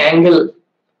measure the angle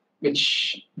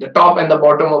which the top and the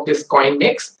bottom of this coin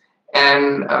makes,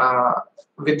 and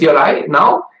with your eye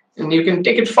now, and you can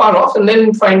take it far off and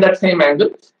then find that same angle.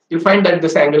 You'll find that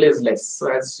this angle is less. So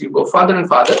as you go farther and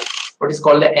farther, what is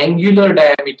called the angular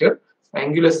diameter,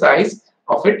 angular size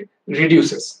of it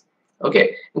reduces.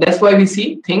 Okay, and that's why we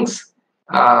see things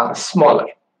smaller.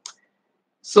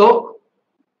 So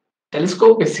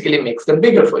telescope basically makes them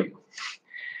bigger for you.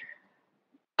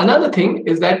 Another thing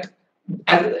is that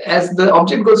as the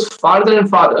object goes farther and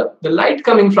farther, the light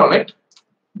coming from it,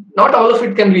 not all of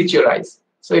it can reach your eyes.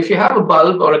 So if you have a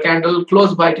bulb or a candle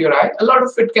close by to your eye, a lot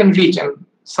of it can reach, and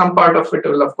some part of it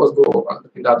will of course go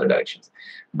in the other directions.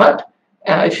 But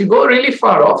if you go really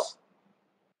far off,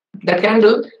 that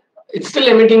candle, it's still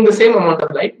emitting the same amount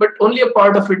of light, but only a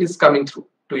part of it is coming through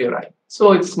to your eye.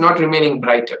 So it's not remaining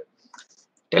brighter.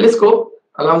 Telescope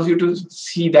allows you to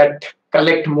see that,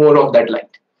 collect more of that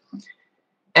light.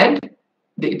 And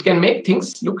it can make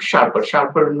things look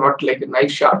sharper, not like a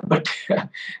knife sharp, but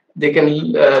they can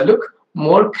look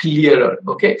more clearer.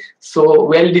 Okay, so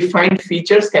well-defined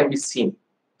features can be seen.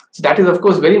 So that is of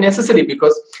course very necessary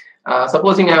because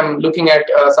supposing I'm looking at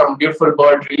some beautiful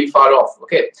bird really far off.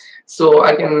 Okay, so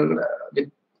I can with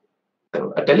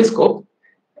a telescope,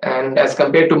 and as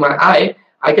compared to my eye,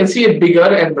 I can see it bigger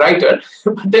and brighter,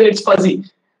 but then it's fuzzy.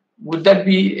 Would that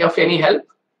be of any help?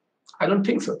 I don't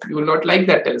think so. You will not like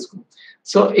that telescope.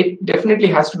 So it definitely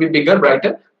has to be bigger,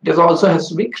 brighter. It also has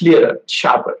to be clearer,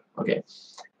 sharper. Okay.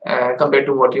 Compared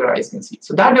to what your eyes can see.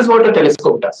 So that is what a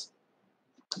telescope does.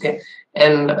 Okay,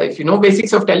 and if you know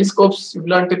basics of telescopes, you've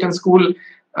learned it in school.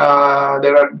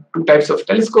 There are 2 types of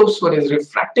telescopes. One is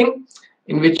refracting,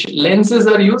 in which lenses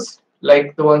are used,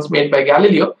 like the ones made by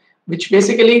Galileo, which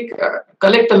basically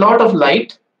collect a lot of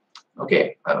light.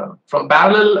 Okay, from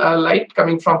parallel light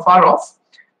coming from far off.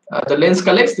 The lens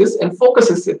collects this and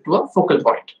focuses it to a focal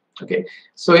point. Okay,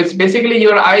 so it's basically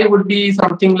your eye would be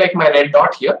something like my red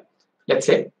dot here, let's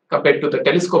say, compared to the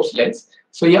telescope's lens.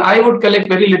 So your eye would collect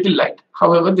very little light.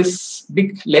 However, this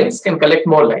big lens can collect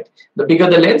more light. The bigger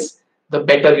the lens, the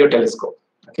better your telescope.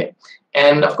 Okay,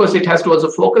 and of course it has to also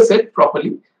focus it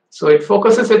properly. So it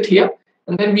focuses it here,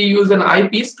 and then we use an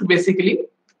eyepiece to basically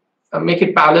make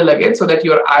it parallel again so that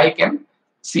your eye can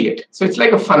see it. So it's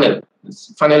like a funnel.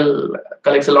 This funnel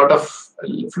collects a lot of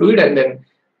fluid and then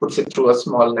puts it through a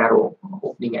small narrow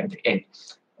opening at the end.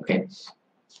 Okay,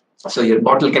 so your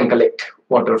bottle can collect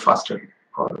water faster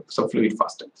or some fluid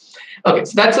faster. Okay,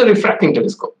 so that's a refracting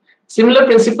telescope. Similar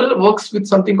principle works with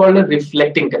something called a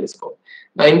reflecting telescope.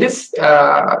 Now in this,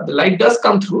 the light does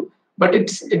come through, but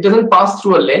it doesn't pass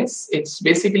through a lens. It's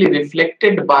basically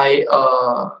reflected by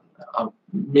a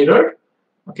mirror.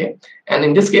 Okay, and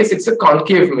in this case, it's a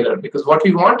concave mirror, because what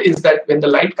we want is that when the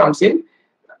light comes in,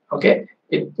 okay,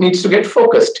 it needs to get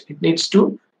focused. It needs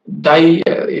to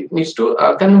it needs to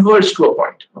converge to a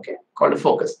point, okay, called a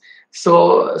focus.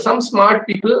 So some smart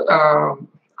people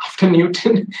after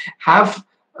Newton have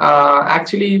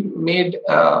actually made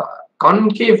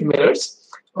concave mirrors,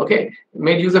 okay,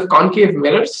 made use of concave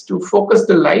mirrors to focus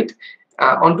the light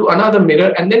onto another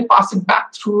mirror and then pass it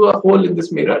back through a hole in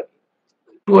this mirror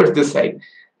towards this side.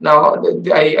 Now,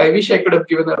 I wish I could have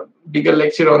given a bigger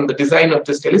lecture on the design of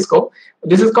this telescope.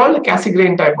 This is called a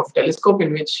Cassegrain type of telescope,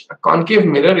 in which a concave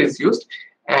mirror is used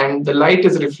and the light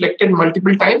is reflected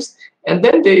multiple times, and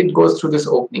then it goes through this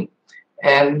opening.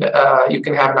 And you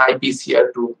can have an eyepiece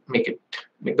here to make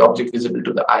the object visible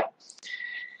to the eye.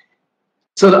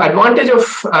 So the advantage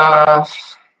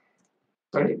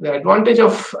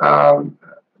of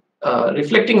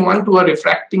reflecting one to a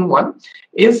refracting one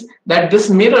is that this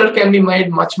mirror can be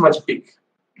made much big.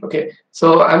 Okay,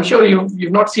 so I'm sure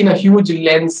you've not seen a huge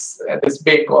lens this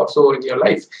big or so in your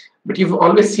life, but you've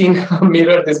always seen a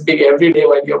mirror this big every day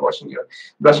while you're brushing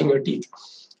your teeth.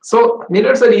 So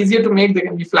mirrors are easier to make. They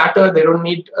can be flatter. They don't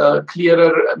need a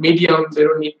clearer medium. They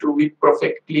don't need to be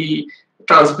perfectly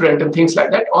transparent and things like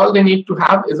that. All they need to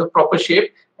have is a proper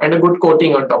shape and a good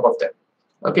coating on top of them.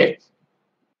 Okay.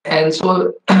 And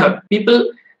so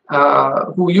people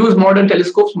who use modern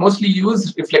telescopes mostly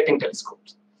use reflecting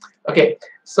telescopes. Okay,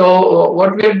 so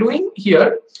what we are doing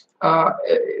here,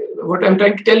 what I'm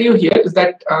trying to tell you here is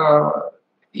that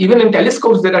even in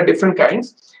telescopes there are different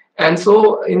kinds. And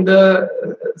so in the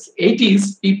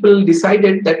 80s, people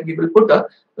decided that we will put a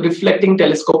reflecting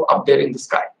telescope up there in the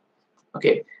sky.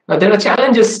 Okay, now there are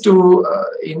challenges to,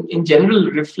 in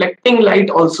general, reflecting light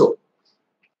also.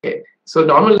 Okay. So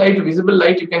normal light, visible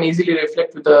light, you can easily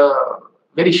reflect with a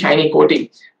very shiny coating.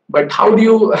 But how do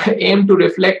you aim to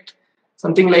reflect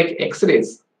something like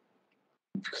X-rays?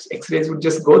 Because X-rays would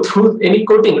just go through any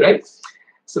coating, right?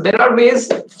 So there are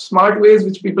ways, smart ways,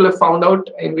 which people have found out,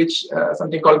 in which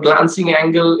something called glancing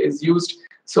angle is used.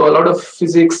 So a lot of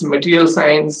physics, material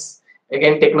science,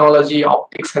 again, technology,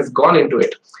 optics has gone into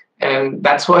it. And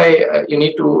that's why you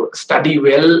need to study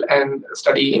well and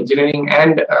study engineering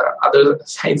and other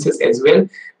sciences as well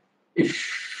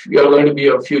if you're going to be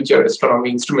a future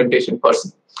astronomy instrumentation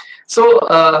person. So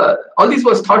all this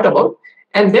was thought about,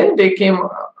 and then they came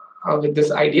with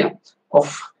this idea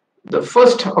of the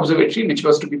first observatory, which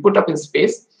was to be put up in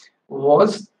space,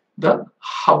 was the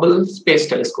Hubble Space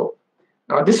Telescope.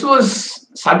 Now this was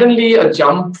suddenly a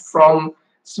jump from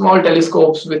small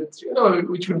telescopes with,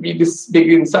 which would be this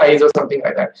big in size or something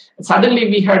like that. And suddenly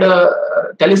we had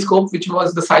a telescope which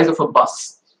was the size of a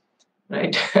bus,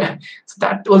 right? So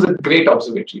that was a great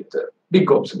observatory, a big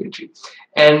observatory.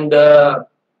 And the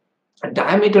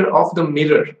diameter of the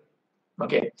mirror,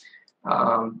 okay,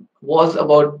 was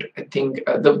about, I think,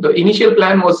 the initial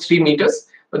plan was 3 meters.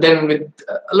 But then with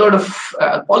a lot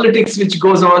of politics which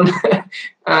goes on,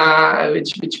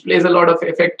 which plays a lot of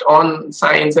effect on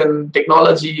science and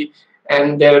technology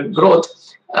and their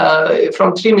growth,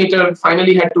 from 3 meters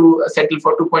finally had to settle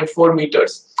for 2.4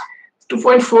 meters.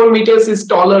 2.4 meters is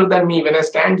taller than me. When I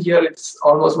stand here, it's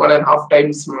almost 1.5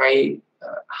 times my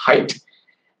height.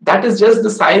 That is just the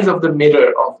size of the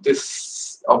mirror of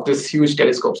this huge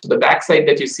telescope. So the backside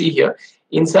that you see here,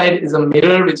 inside is a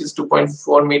mirror which is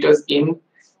 2.4 meters in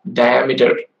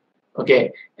diameter.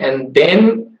 Okay, and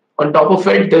then on top of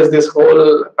it there's this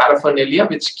whole paraphernalia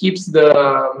which keeps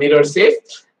the mirror safe,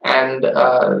 and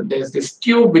there's this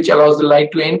tube which allows the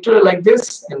light to enter like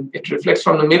this, and it reflects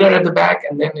from the mirror at the back,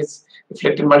 and then it's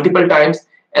reflected multiple times,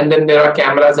 and then there are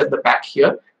cameras at the back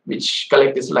here which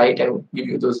collect this light and give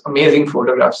you those amazing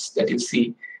photographs that you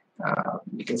see.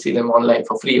 You can see them online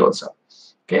for free also.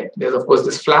 Okay, there's of course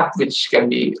this flap which can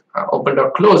be opened or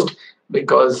closed,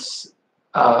 because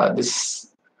this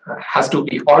has to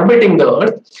be orbiting the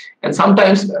Earth, and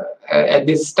sometimes at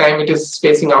this time it is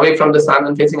facing away from the sun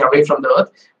and facing away from the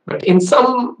Earth, but in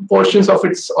some portions of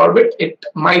its orbit it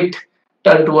might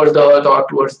turn towards the Earth or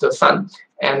towards the sun,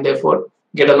 and therefore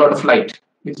get a lot of light,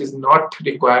 which is not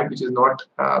required, which is not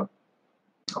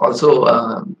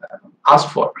also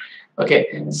asked for.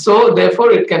 Okay, so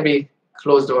therefore it can be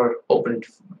closed or opened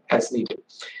as needed.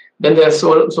 Then there are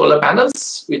solar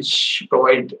panels which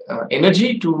provide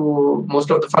energy to most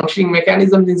of the functioning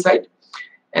mechanisms inside.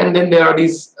 And then there are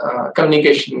these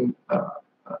communication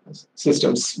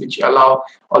systems which allow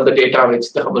all the data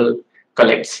which the Hubble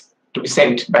collects to be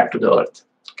sent back to the Earth.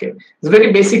 Okay, it's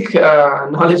very basic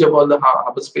knowledge of all the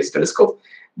Hubble Space Telescope.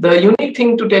 The unique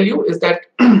thing to tell you is that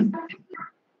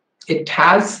it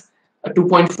has a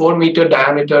 2.4 meter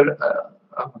diameter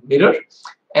mirror.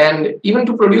 And even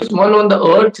to produce one on the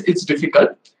Earth, it's difficult.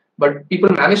 But people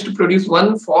managed to produce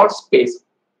one for space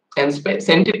and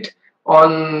sent it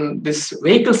on this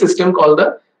vehicle system called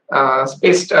the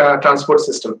space transport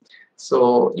system.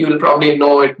 So you will probably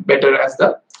know it better as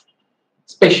the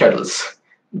space shuttles.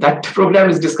 That program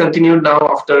is discontinued now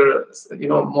after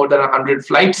more than 100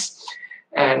 flights,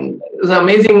 and it was an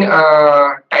amazing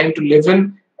time to live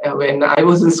in when I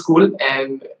was in school,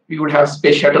 and we would have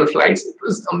space shuttle flights. It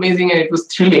was amazing and it was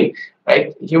thrilling,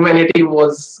 right? Humanity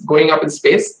was going up in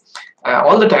space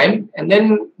all the time, and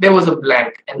then there was a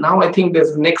blank, and now I think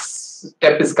there's the next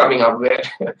step is coming up where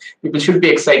people should be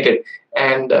excited,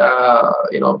 and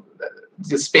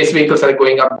the space vehicles are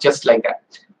going up just like that.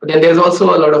 But then there's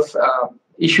also a lot of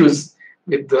issues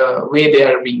with the way they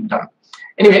are being done.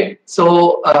 Anyway,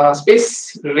 so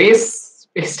space race,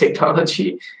 space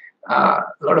technology, a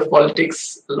lot of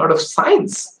politics, a lot of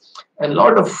science, and a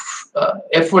lot of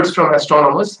efforts from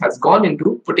astronomers has gone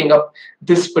into putting up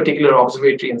this particular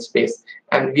observatory in space,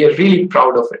 and we are really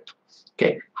proud of it.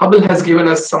 Okay, Hubble has given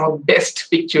us some of the best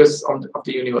pictures of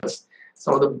the universe,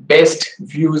 some of the best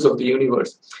views of the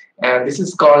universe, and this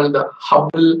is called the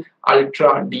Hubble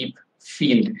Ultra Deep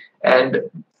Field. And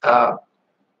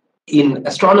in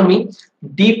astronomy,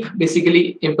 deep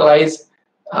basically implies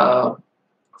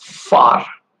far,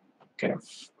 okay,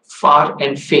 far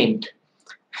and faint.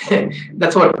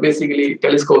 That's what basically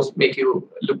telescopes make you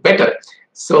look better.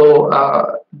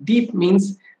 So deep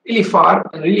means really far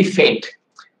and really faint.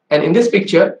 And in this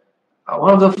picture,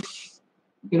 one of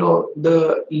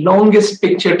the longest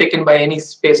picture taken by any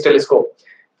space telescope,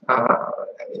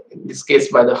 in this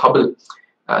case by the Hubble.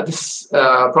 This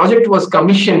project was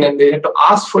commissioned, and they had to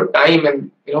ask for time,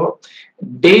 and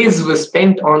days were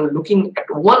spent on looking at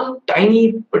one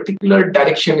tiny particular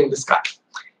direction in the sky.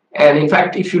 And in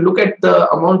fact, if you look at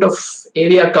the amount of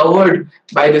area covered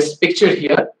by this picture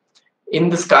here in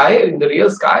the sky, in the real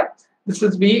sky, this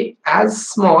will be as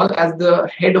small as the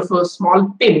head of a small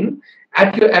pin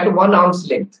at 1 arm's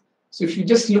length. So if you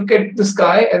just look at the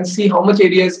sky and see how much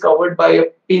area is covered by a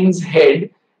pin's head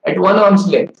at 1 arm's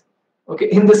length,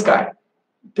 okay, in the sky,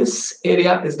 this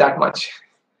area is that much,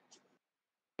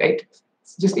 right?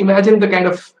 So just imagine the kind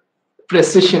of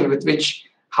precision with which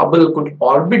Hubble could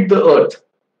orbit the Earth,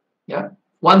 yeah,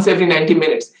 once every 90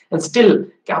 minutes and still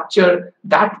capture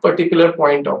that particular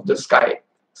point of the sky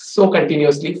so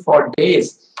continuously for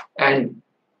days, and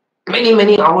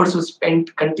many hours were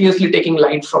spent continuously taking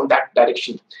light from that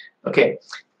direction. Okay,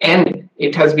 and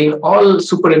it has been all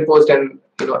superimposed and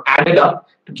added up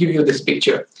to give you this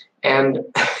picture. And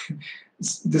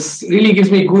this really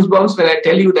gives me goosebumps when I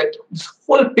tell you that this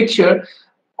whole picture,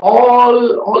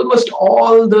 almost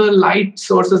all the light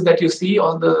sources that you see,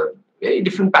 all the very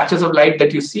different patches of light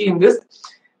that you see in this,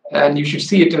 and you should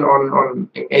see it on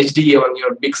HD on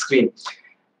your big screen,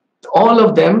 all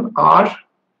of them are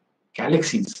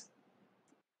galaxies.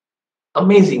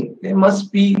 Amazing. There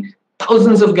must be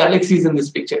thousands of galaxies in this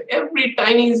picture. Every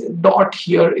tiny dot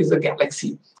here is a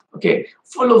galaxy, okay,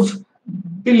 full of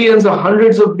billions or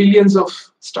hundreds of billions of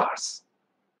stars.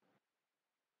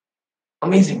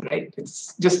 Amazing, right?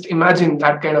 It's just imagine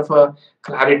that kind of a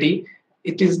clarity.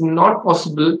 It is not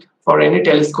possible for any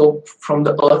telescope from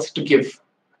the Earth to give.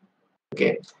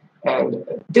 Okay, and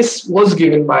this was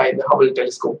given by the Hubble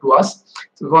telescope to us.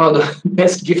 So one of the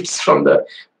best gifts from the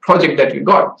project that we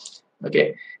got.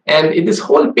 Okay, and in this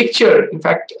whole picture, in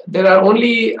fact, there are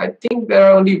only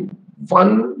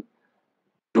 1,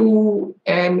 2,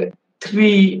 and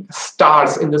 3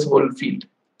 stars in this whole field.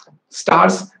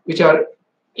 Stars which are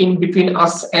in between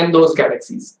us and those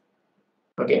galaxies.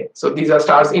 Okay, so these are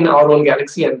stars in our own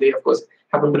galaxy, and they of course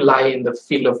happen to lie in the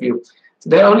field of view. So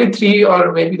there are only 3,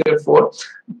 or maybe there are 4,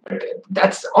 but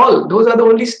that's all. Those are the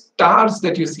only stars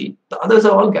that you see. The others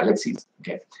are all galaxies.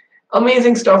 Okay,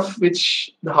 amazing stuff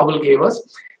which the Hubble gave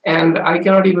us, and I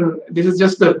cannot even. This is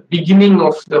just the beginning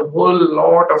of the whole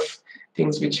lot of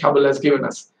things which Hubble has given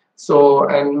us. So,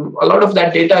 and a lot of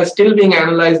that data is still being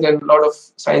analyzed, and a lot of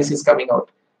science is coming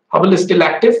out. Hubble is still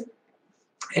active.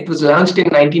 It was launched in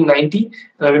 1990.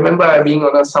 And I remember being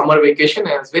on a summer vacation,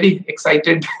 and I was very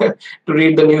excited to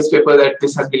read the newspaper that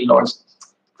this has been launched.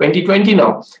 2020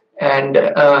 now, and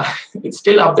it's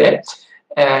still up there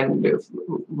and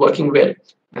working well.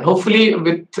 And hopefully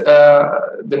with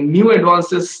the new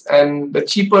advances and the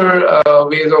cheaper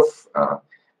ways of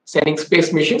sending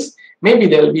space missions, maybe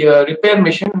there'll be a repair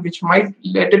mission which might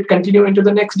let it continue into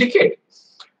the next decade.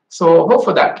 So hope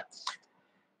for that.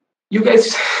 You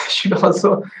guys should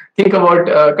also think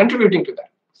about contributing to that.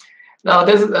 Now,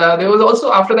 there was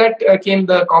also, after that came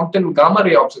the Compton Gamma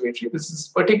Ray Observatory. This is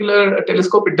particular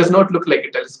telescope. It does not look like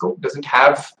a telescope. It doesn't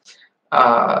have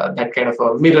that kind of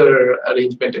a mirror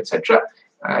arrangement, etc.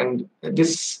 And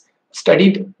this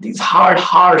studied these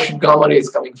harsh gamma rays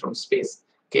coming from space.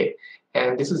 Okay,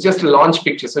 and this is just a launch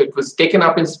picture. So it was taken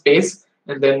up in space,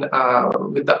 and then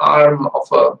with the arm of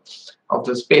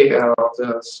the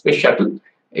space shuttle,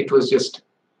 it was just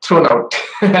thrown out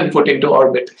and put into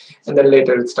orbit, and then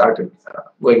later it started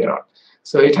going around.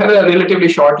 So it had a relatively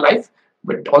short life,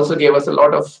 but also gave us a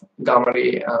lot of gamma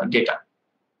ray data.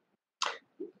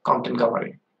 Compton Gamma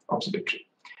Ray Observatory.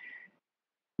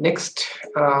 Next,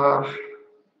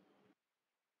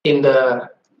 in the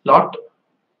lot,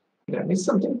 did I miss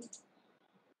something?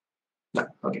 No,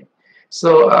 okay.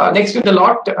 So next in the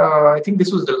lot, I think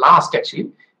this was the last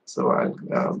actually. So,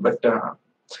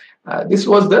 this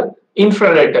was the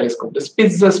infrared telescope, the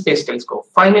Spitzer Space Telescope.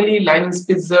 Finally, Lionel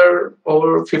Spitzer,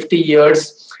 over 50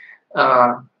 years,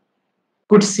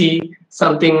 could see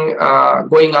something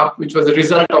going up, which was a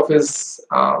result of his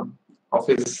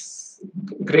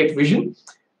great vision.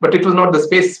 But it was not the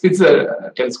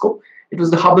Spitzer telescope. It was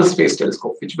the Hubble Space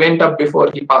Telescope, which went up before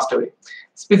he passed away.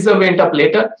 Spitzer went up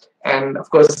later, and of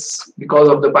course, because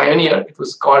of the pioneer, it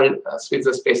was called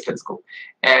Spitzer Space Telescope.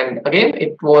 And again,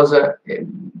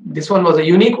 this one was a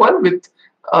unique one with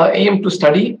aim to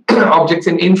study objects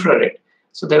in infrared.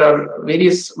 So there are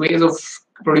various ways of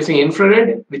producing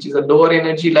infrared, which is a lower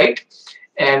energy light,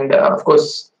 and of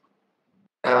course,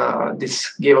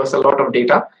 this gave us a lot of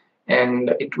data,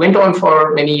 and it went on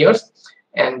for many years.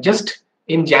 And just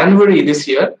in January this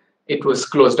year, it was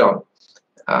closed down.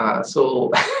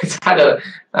 So it's had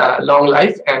a long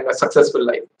life and a successful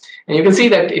life. And you can see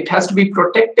that it has to be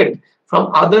protected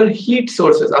from other heat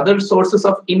sources, other sources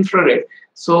of infrared.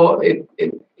 So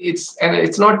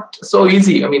it's not so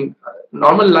easy. I mean,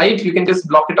 normal light, you can just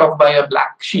block it off by a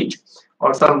black sheet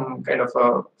or some kind of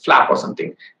a flap or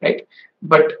something, right?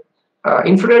 But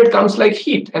infrared comes like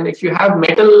heat, and if you have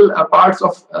metal parts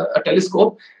of a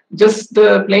telescope, just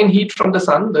the plain heat from the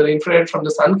sun, the infrared from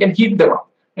the sun, can heat them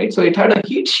up, right? So it had a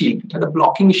heat shield, it had a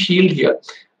blocking shield here,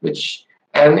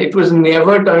 and it was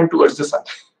never turned towards the sun.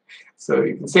 So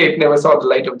you can say it never saw the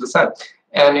light of the sun,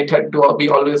 and it had to be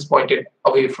always pointed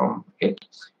away from it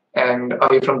and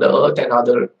away from the earth and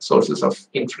other sources of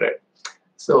infrared.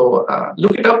 So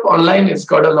look it up online. It's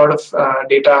got a lot of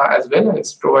data as well, and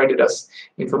it's provided us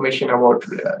information about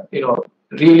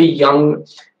really young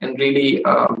and really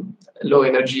low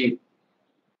energy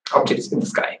objects in the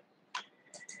sky.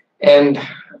 And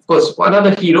of course, one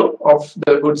other hero of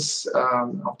the goods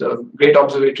of the great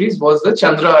observatories was the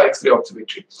Chandra X-ray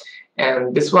Observatory.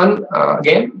 And this one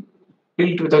again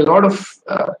built with a lot of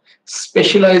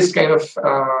specialized kind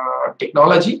of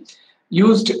technology,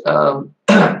 used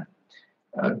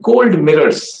gold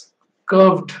mirrors,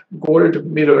 curved gold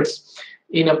mirrors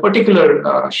in a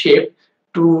particular shape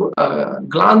to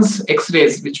glance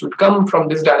X-rays which would come from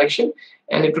this direction,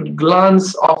 and it would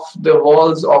glance off the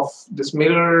walls of this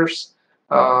mirrors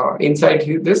inside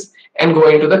this and go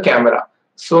into the camera.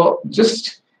 So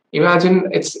just imagine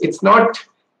it's not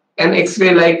an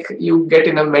X-ray like you get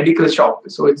in a medical shop.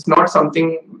 So it's not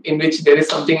something in which there is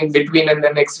something in between and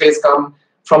then X-rays come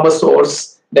from a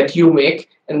source that you make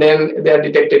and then they are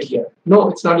detected here. No,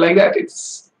 it's not like that.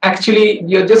 It's actually,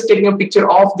 you're just taking a picture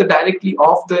directly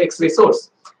of the X-ray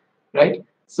source, right?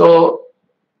 So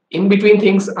in-between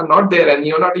things are not there, and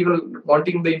you're not even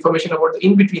wanting the information about the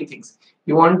in-between things.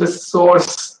 You want the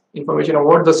source information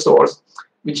about the source,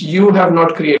 which you have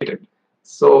not created.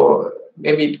 So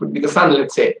maybe it could be the sun,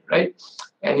 let's say, right?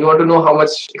 And you want to know how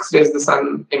much X-rays the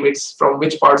sun emits from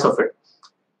which parts of it,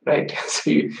 right?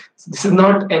 So this is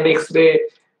not an X-ray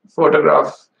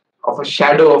photograph of a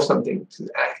shadow of something. This is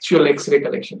actual X-ray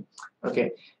collection,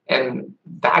 okay? And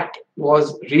that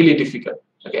was really difficult,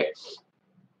 okay?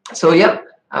 So yeah,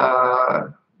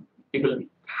 people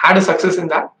had a success in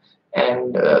that,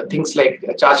 and things like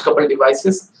charge coupled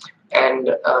devices and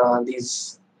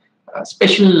these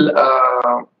special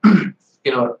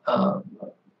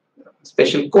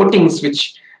special coatings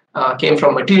which came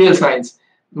from material science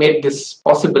made this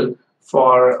possible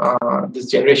for this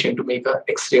generation to make an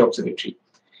X-ray observatory.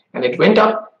 And it went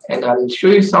up, and I'll show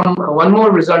you one more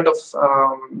result of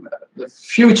the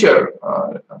future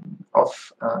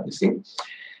of this thing,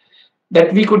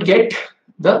 that we could get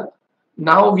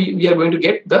now we are going to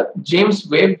get the James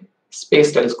Webb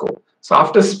Space Telescope. So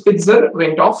after Spitzer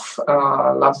went off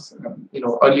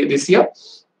earlier this year,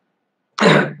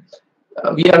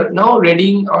 we are now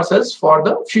readying ourselves for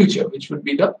the future, which would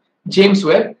be the James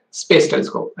Webb Space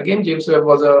Telescope. Again, James Webb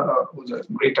was a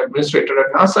great administrator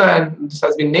at NASA, and this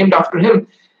has been named after him.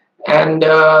 And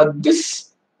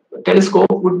this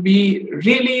telescope would be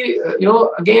really,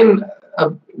 again,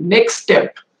 a next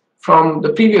step from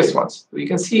the previous ones. You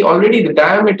can see already the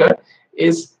diameter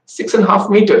is 6.5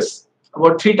 meters,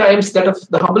 about 3 times that of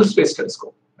the Hubble Space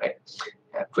Telescope, right?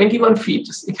 21 feet,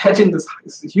 just imagine this,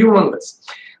 it's humongous.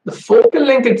 The focal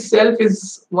length itself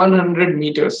is 100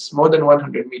 meters, more than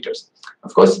 100 meters,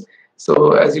 of course.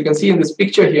 So as you can see in this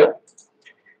picture here,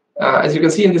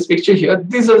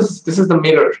 this is the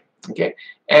mirror, okay,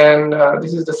 and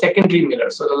this is the secondary mirror.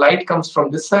 So the light comes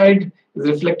from this side, is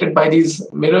reflected by these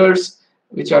mirrors,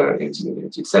 which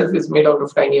itself is made out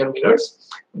of tinier mirrors.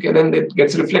 Okay, then it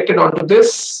gets reflected onto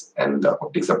this, and the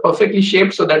optics are perfectly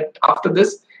shaped so that after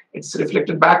this, it's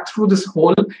reflected back through this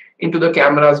hole into the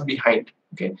cameras behind.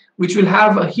 Okay, which will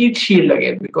have a heat shield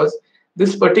again, because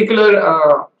this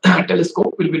particular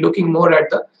telescope will be looking more at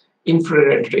the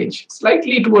infrared range,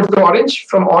 slightly towards the orange,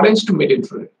 from orange to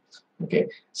mid-infrared. Okay,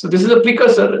 so this is a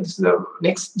precursor. This is the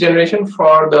next generation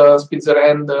for the Spitzer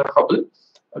and the Hubble.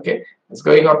 Okay, it's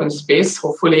going up in space,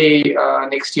 hopefully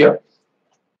next year.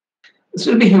 This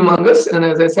will be humongous, and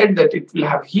as I said, that it will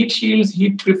have heat shields,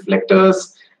 heat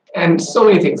reflectors, and so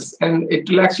many things. And it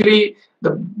will actually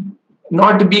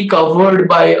not be covered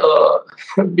by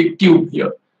a big tube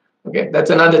here. Okay, that's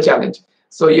another challenge.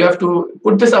 So you have to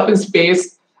put this up in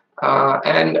space,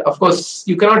 and of course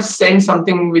you cannot send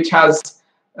something which has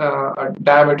a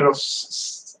diameter of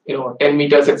 10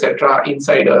 meters, etc.,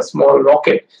 inside a small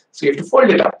rocket. So you have to fold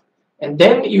it up, and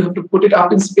then you have to put it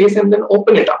up in space and then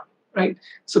open it up, right?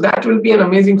 So that will be an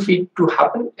amazing feat to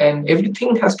happen, and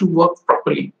everything has to work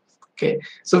properly. Okay,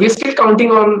 so we're still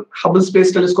counting on Hubble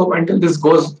Space Telescope until this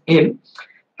goes in,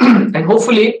 and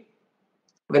hopefully,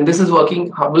 when this is working,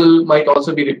 Hubble might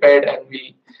also be repaired, and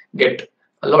we get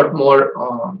a lot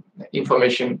more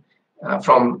information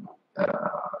from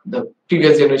the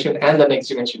previous generation and the next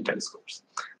generation telescopes.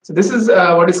 So this is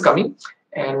what is coming,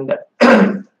 and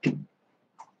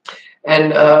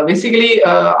basically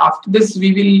after this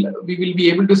we will be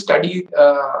able to study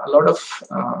a lot of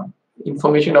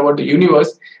information about the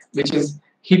universe, which is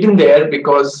hidden there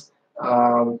because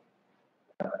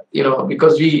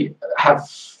because we have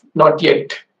not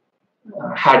yet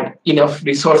had enough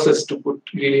resources to put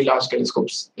really large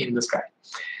telescopes in the sky.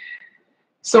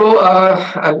 So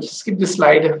I'll skip this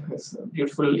slide. It's a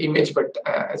beautiful image, but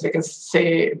as I can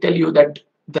tell you that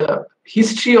the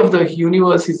history of the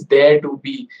universe is there to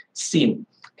be seen.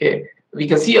 Okay, we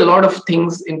can see a lot of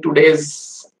things in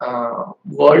today's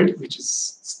world, which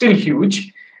is still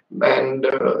huge, and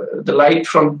the light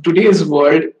from today's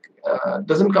world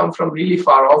doesn't come from really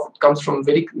far off. It comes from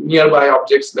very nearby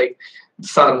objects like the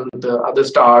sun, the other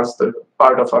stars, the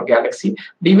part of our galaxy.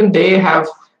 But even they have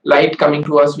light coming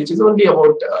to us, which is only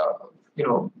about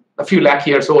a few lakh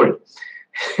years old.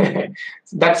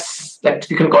 That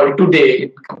we can call today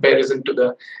in comparison to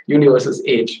the universe's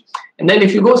age. And then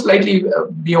if you go slightly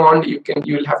beyond, you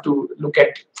will have to look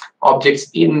at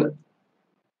objects in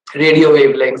radio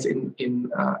wavelengths,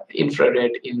 in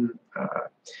infrared, in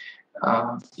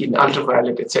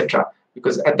ultraviolet, etc.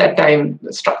 Because at that time,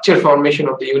 the structure formation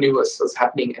of the universe was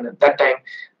happening, and at that time,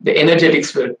 the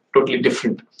energetics were totally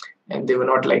different, and they were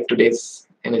not like today's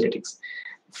energetics.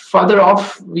 Further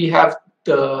off, we have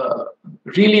the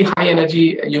really high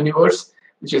energy universe,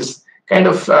 which is kind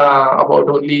of about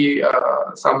only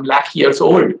some lakh years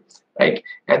old, right?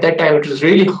 At that time, it was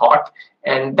really hot,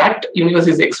 and that universe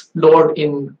is explored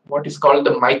in what is called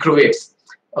the microwaves.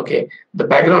 Okay, the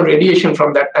background radiation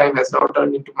from that time has now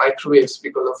turned into microwaves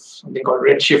because of something called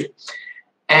redshift,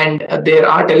 and there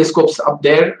are telescopes up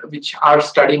there which are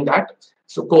studying that.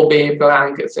 So Kobe,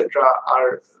 Planck, etc.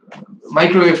 are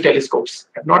microwave telescopes.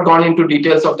 I've not gone into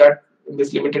details of that in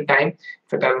this limited time. In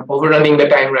fact, I'm overrunning the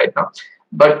time right now.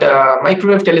 But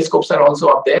microwave telescopes are also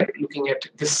up there looking at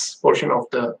this portion of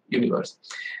the universe.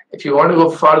 If you want to go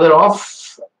further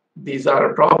off, these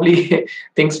are probably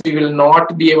things we will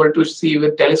not be able to see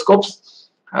with telescopes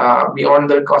beyond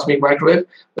the cosmic microwave.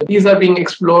 But these are being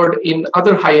explored in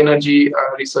other high energy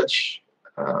research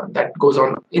that goes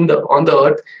on on the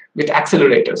Earth with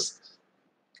accelerators.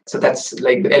 So that's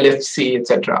like the LHC,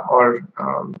 etc., or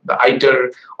the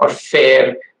ITER or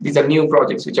FAIR. These are new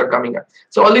projects which are coming up.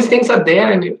 So all these things are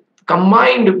there, and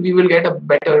combined, we will get a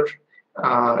better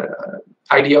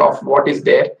idea of what is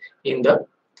there in the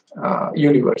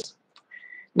universe.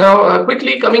 Now,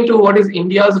 quickly coming to what is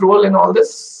India's role in all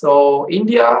this. So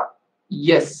India,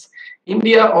 yes,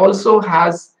 India also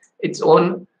has its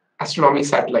own astronomy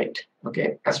satellite.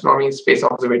 Okay, Astronomy Space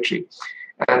Observatory,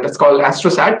 and that's called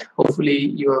AstroSat. Hopefully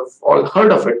you have all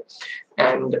heard of it.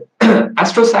 And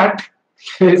AstroSat,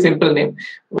 very simple name,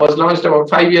 was launched about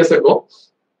 5 years ago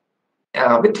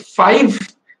with 5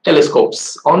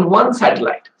 telescopes on one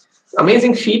satellite.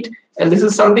 Amazing feat. And this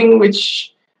is something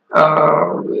which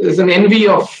is an envy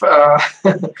of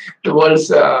the world's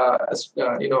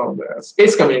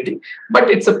space community, but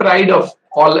it's a pride of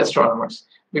all astronomers,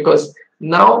 because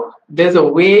now there's a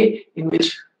way in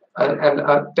which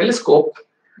a telescope,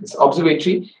 this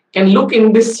observatory, can look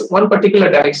in this one particular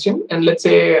direction. And let's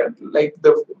say, like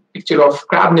the picture of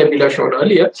Crab Nebula shown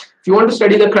earlier, if you want to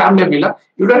study the Crab Nebula,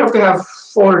 you don't have to have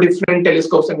 4 different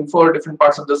telescopes in 4 different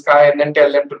parts of the sky and then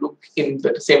tell them to look in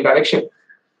the same direction.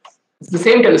 It's the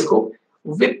same telescope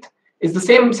is the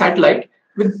same satellite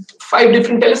with 5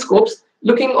 different telescopes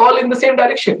looking all in the same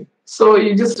direction. So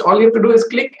all you have to do is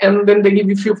click, and then they give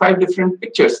you 5 different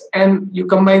pictures, and you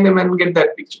combine them and get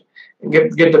that picture, and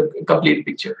get the complete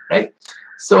picture, right?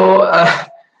 So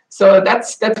so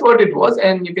that's what it was.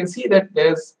 And you can see that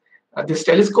there's this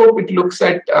telescope. It looks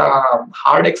at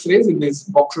hard X-rays in these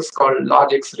boxes called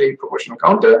large X-ray proportional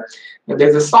counter. And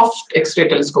there's a soft X-ray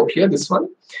telescope here, this one.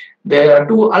 There are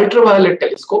 2 ultraviolet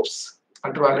telescopes,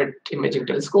 ultraviolet imaging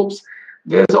telescopes.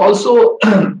 There's also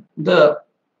the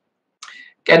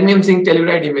cadmium zinc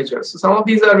telluride imagers. So some of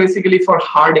these are basically for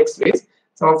hard X-rays,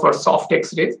 some are for soft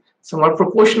X-rays, some are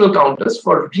proportional counters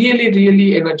for really,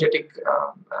 really energetic,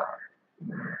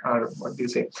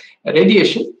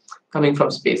 radiation coming from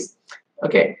space.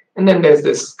 Okay, and then there's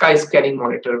this sky scanning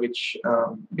monitor, which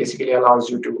basically allows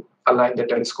you to align the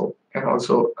telescope and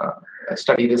also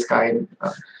study the sky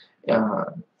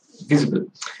visible.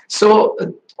 So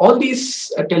all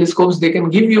these telescopes, they can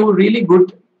give you really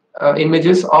good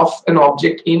images of an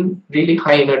object in really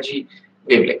high energy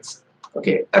wavelengths.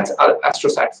 Okay, that's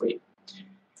AstroSat for you.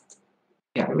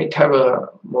 Yeah, I might have a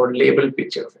more labeled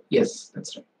picture of it. Yes,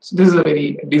 that's right. So this is a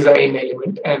very design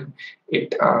element, and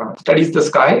it studies the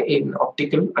sky in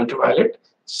optical, ultraviolet,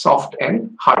 soft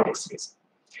and hard X-rays.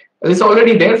 It's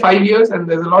already there 5 years, and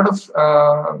there's a lot of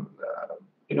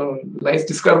nice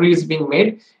discoveries being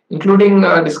made, including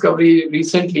a discovery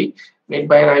recently made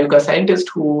by an IUCAA scientist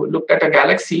who looked at a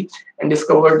galaxy and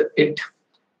discovered it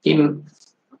in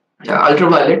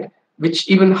ultraviolet, which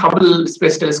even Hubble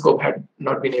Space Telescope had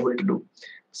not been able to do.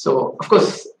 So, of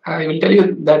course, I will tell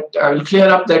you that I will clear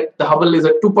up that the Hubble is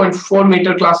a 2.4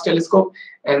 meter class telescope,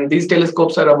 and these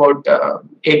telescopes are about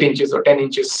 8 inches or 10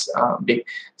 inches big.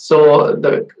 So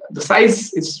the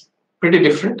size is pretty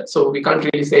different. So we can't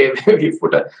really say we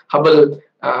put a Hubble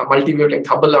multi-wavelength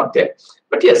Hubble up there.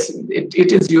 But yes, it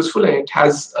is useful, and it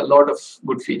has a lot of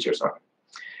good features on it.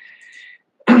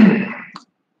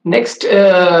 Next,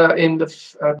 in the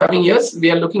coming years,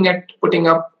 we are looking at putting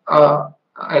up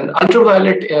an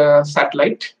ultraviolet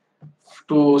satellite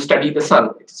to study the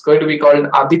sun. It's going to be called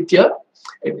Aditya.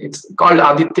 It's called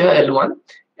Aditya L1,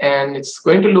 and it's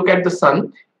going to look at the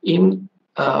sun in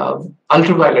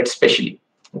ultraviolet specially.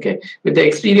 Okay, with the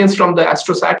experience from the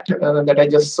AstroSat that I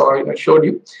just showed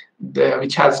you,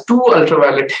 which has 2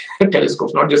 ultraviolet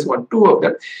telescopes, not just 1, 2 of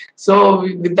them. So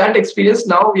with that experience,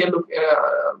 now we are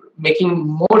making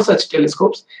more such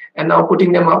telescopes, and now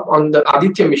putting them up on the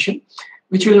Aditya mission,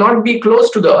 which will not be close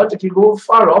to the Earth. It will go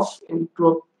far off into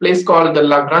a place called the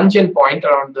Lagrangian point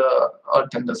around the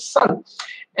Earth and the Sun.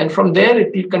 And from there,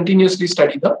 it will continuously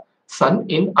study the Sun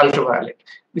in ultraviolet.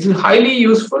 This is highly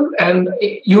useful and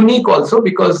unique also,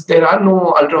 because there are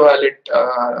no ultraviolet,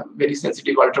 very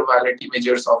sensitive ultraviolet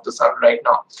imagers of the Sun right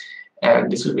now.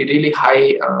 And this will be really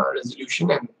high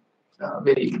resolution, and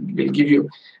will give you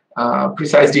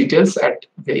precise details at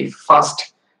very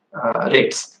fast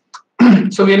rates.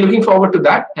 So we are looking forward to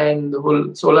that, and the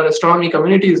whole solar astronomy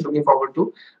community is looking forward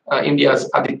to India's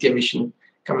Aditya mission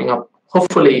coming up,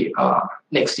 hopefully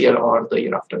next year or the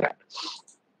year after that.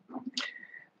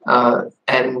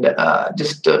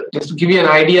 Just to give you an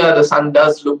idea, the sun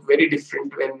does look very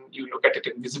different when you look at it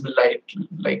in visible light,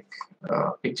 like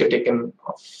picture taken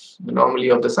of normally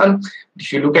of the sun.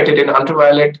 If you look at it in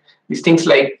ultraviolet, these things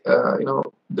like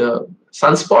the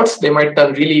sunspots, they might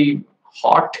turn really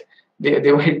hot.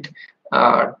 They might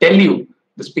tell you,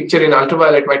 this picture in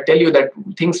ultraviolet might tell you that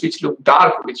things which look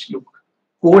dark, which look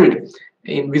cold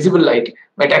in visible light,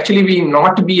 might actually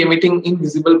not be emitting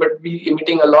invisible, but be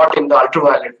emitting a lot in the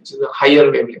ultraviolet, which is a higher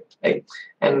wavelength, right?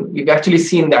 And we've actually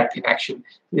seen that in action.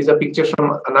 These are pictures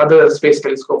from another space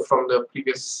telescope from the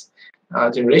previous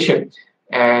generation.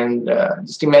 And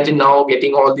just imagine now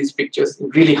getting all these pictures in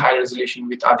really high resolution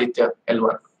with Aditya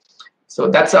L1. So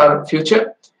that's our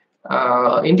future.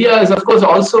 India is, of course,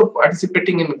 also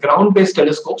participating in ground-based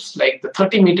telescopes like the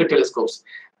 30-meter telescopes.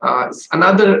 It's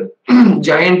another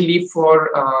giant leap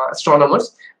for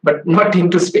astronomers, but not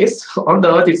into space. On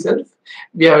the Earth itself,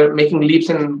 we are making leaps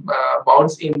and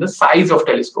bounds in the size of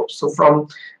telescopes. So from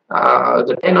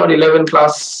the 10 or 11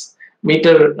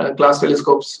 meter class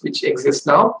telescopes which exist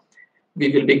now, we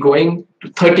will be going to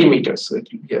 30 meters. So it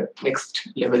will be a next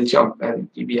level jump, and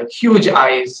it will be a huge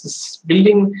eyes. This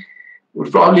building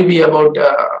would probably be about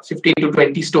 15 to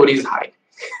 20 stories high.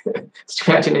 Just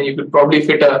imagine, and you could probably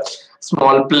fit a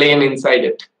small plane inside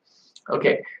it.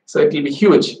 Okay, so it will be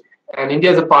huge, and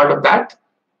India is a part of that.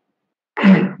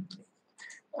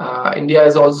 India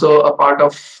is also a part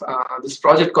of this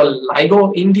project called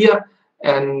LIGO India,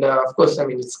 and of course, I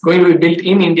mean, it's going to be built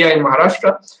in India, in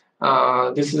Maharashtra.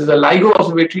 This is a LIGO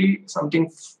observatory,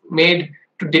 something made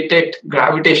to detect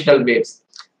gravitational waves.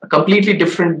 A completely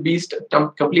different beast,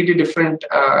 completely different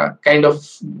kind of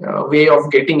way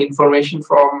of getting information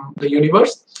from the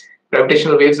universe.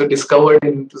 Gravitational waves were discovered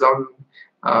in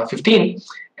 2015,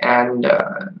 and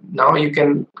now you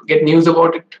can get news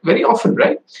about it very often,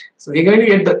 right? So we're going to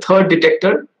get the third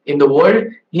detector in the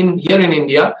world here in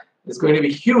India. It's going to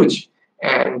be huge,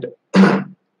 and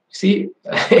see,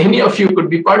 any of you could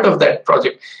be part of that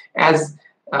project as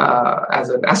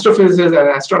an astrophysicist, an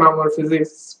astronomer,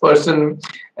 physics person,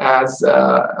 as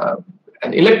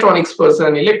an electronics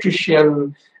person,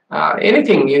 electrician,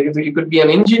 anything. You could be an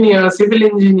engineer, civil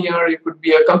engineer, you could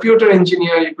be a computer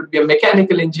engineer, you could be a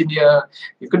mechanical engineer,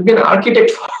 you could be an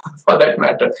architect for that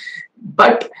matter.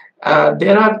 But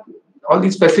there are all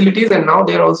these facilities, and now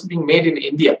they're also being made in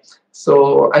India.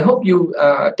 So I hope you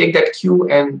take that cue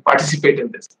and participate in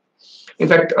this. In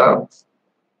fact,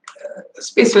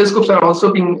 space telescopes are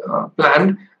also being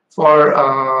planned for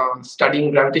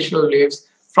studying gravitational waves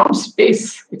from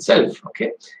space itself.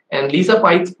 Okay, and LISA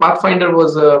Pathfinder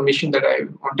was a mission that I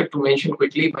wanted to mention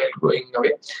quickly while going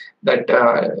away. That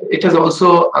it has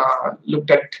also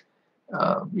looked at,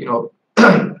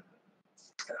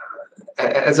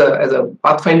 as a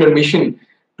Pathfinder mission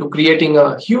to creating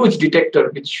a huge detector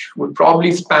which would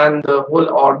probably span the whole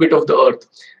orbit of the Earth.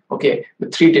 Okay,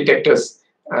 with 3 detectors.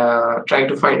 Trying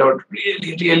to find out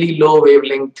really low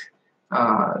wavelength,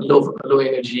 low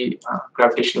energy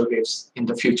gravitational waves in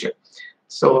the future.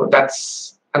 So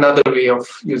that's another way of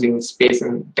using space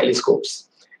and telescopes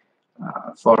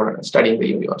for studying the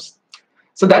universe.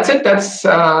 So that's it. That's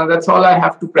all I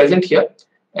have to present here.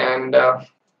 And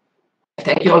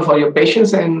thank you all for your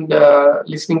patience and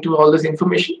listening to all this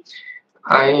information.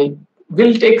 I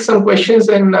will take some questions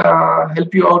and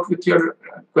help you out with your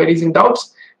queries and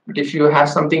doubts. But if you have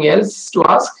something else to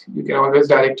ask, you can always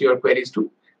direct your queries to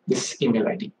this email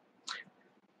ID.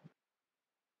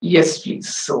 Yes, please.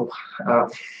 So,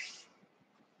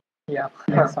 yeah,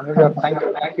 Samir, thank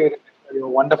you for your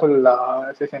wonderful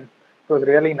session. It was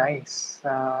really nice,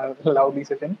 lovely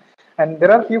session. And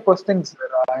there are a few questions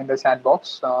in the chat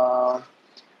box.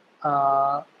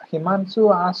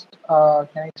 Himanshu asked,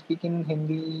 "Can I speak in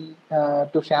Hindi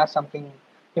to share something?"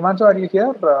 Himanshu, are you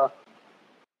here?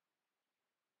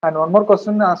 And one more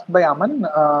question asked by Aman.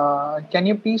 Can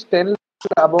you please tell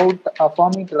about a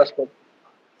Fermi telescope?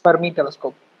 Fermi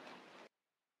telescope.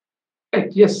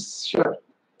 Yes, sure.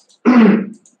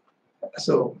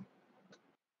 So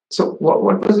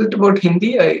what was it about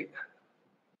Hindi?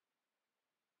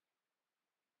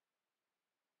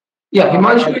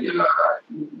 Himanshu, you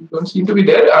don't seem to be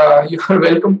there. You are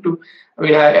welcome to. I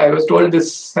mean, I was told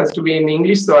this has to be in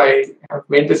English, so I have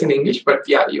made this in English. But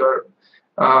yeah, you are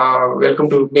welcome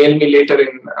to mail me later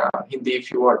in Hindi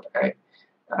if you want.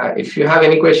 If you have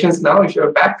any questions now, if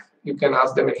you're back, you can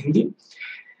ask them in Hindi.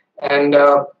 And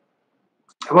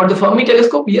about the Fermi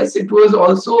telescope, yes, it was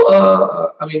also,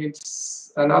 I mean,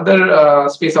 it's another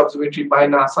space observatory by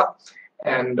NASA,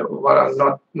 and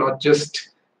not just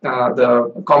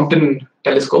the Compton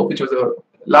telescope, which was a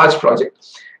large project.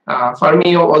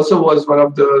 Fermi also was one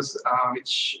of those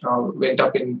which went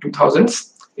up in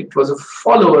 2000s. It was a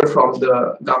follower from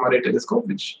the Gamma Ray telescope,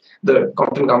 the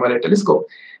Compton Gamma Ray telescope.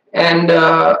 And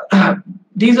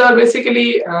these are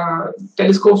basically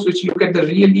telescopes which look at the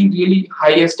really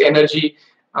highest energy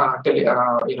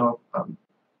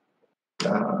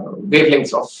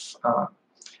wavelengths of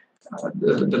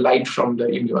the light from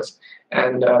the universe.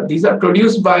 And these are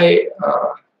produced by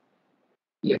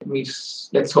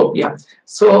let's hope, yeah.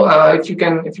 So if you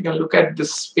can look at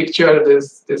this picture,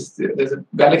 there's a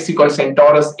galaxy called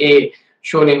Centaurus A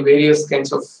shown in various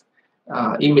kinds of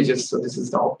images. So this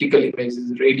is the optical image, this is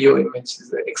the radio image, this is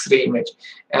the X-ray image,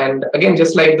 and again,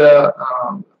 just like the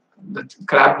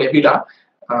Crab Nebula,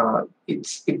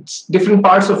 it's different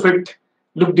parts of it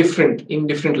look different in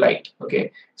different light.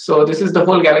 Okay, so this is the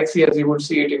whole galaxy as you would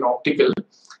see it in optical.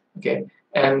 Okay,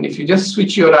 and if you just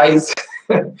switch your eyes,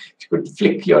 if you could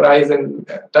flick your eyes and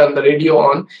turn the radio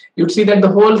on, you'd see that the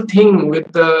whole thing with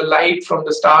the light from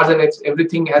the stars and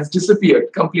everything has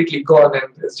disappeared, completely gone,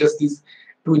 and there's just these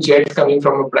 2 jets coming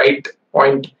from a bright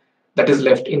point that is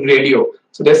left in radio.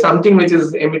 So there's something which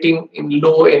is emitting in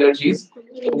low energies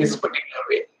in this particular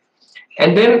way.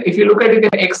 And then if you look at it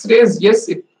in X-rays, yes,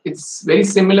 it's very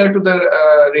similar to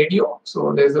the radio.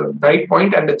 So there's a bright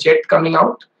point and the jet coming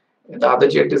out. The other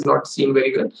jet is not seen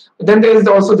very well. But then there's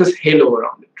also this halo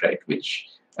around it, right? Which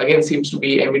again seems to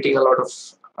be emitting a lot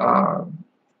of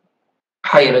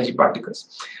high energy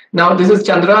particles. Now this is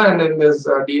Chandra, and then there's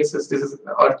DSS. This is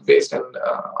Earth-based and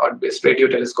Earth-based radio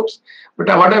telescopes. But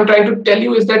what I'm trying to tell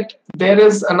you is that there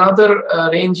is another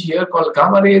range here called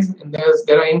gamma rays, and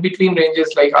there are in between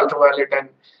ranges like ultraviolet and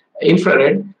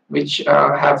infrared, which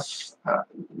have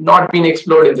not been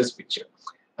explored in this picture.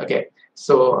 Okay,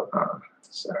 so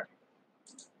sorry.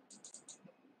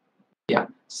 Yeah,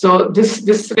 so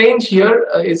this range here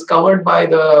is covered by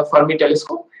the Fermi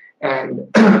telescope, and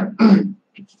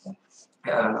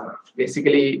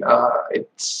basically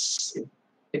it's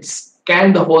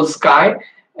scanned the whole sky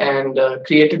and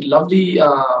created lovely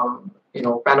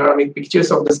panoramic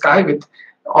pictures of the sky with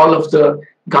all of the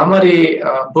gamma ray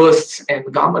bursts and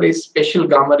special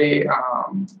gamma ray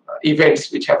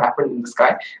events which have happened in the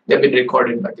sky. They've been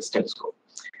recorded by this telescope.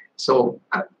 So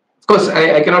of course,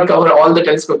 I cannot cover all the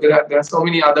telescopes. There are so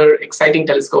many other exciting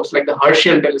telescopes, like the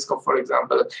Herschel telescope, for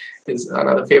example, is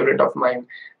another favorite of mine.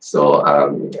 So,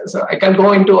 so I can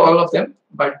go into all of them,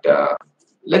 but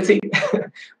let's see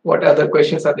what other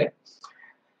questions are there.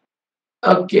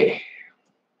 Okay.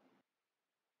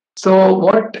 So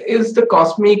what is the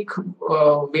cosmic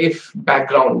wave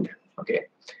background? Okay.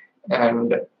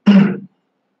 And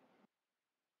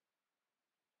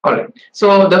all right.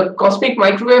 So the cosmic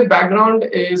microwave background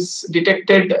is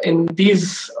detected in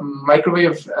these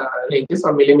microwave ranges,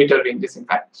 or millimeter ranges, in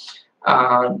fact.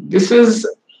 This is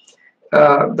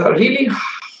the really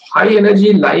high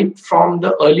energy light from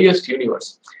the earliest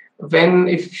universe. When,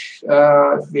 if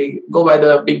we go by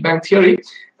the Big Bang theory,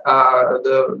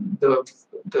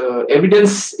 the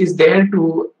evidence is there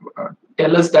to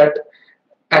tell us that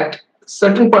at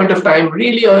certain point of time,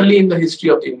 really early in the history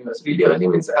of the universe, really early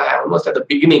means almost at the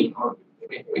beginning, or,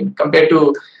 I mean, compared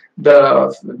to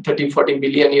the 13, 14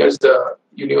 billion years the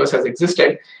universe has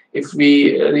existed, if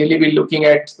we really be looking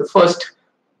at the first,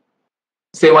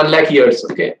 say, 1 lakh years,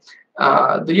 okay,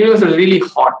 the universe was really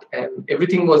hot and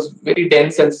everything was very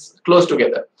dense and close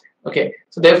together. Okay,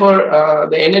 so therefore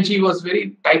the energy was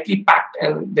very tightly packed,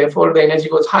 and therefore the energy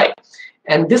was high.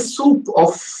 And this soup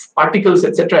of particles,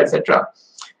 etc., etc.,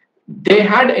 they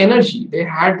had energy. They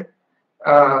had,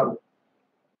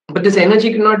 but this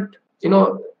energy could not,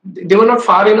 they were not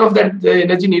far enough that the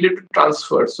energy needed to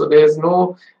transfer. So there's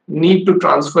no need to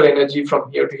transfer energy from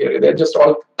here to here. They're just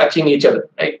all touching each other,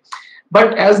 right?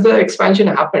 But as the expansion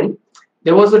happened,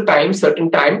 there was a time, certain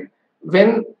time,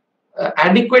 when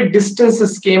adequate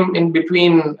distances came in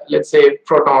between, let's say,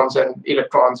 protons and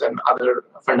electrons and other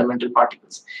fundamental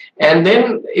particles. And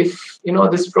then if,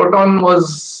 this proton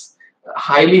was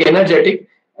highly energetic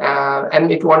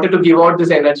and it wanted to give out this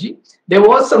energy, there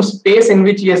was some space in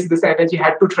which, yes, this energy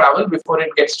had to travel before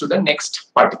it gets to the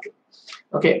next particle.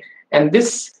 Okay, and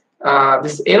this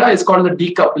era is called the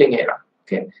decoupling era.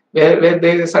 Okay, where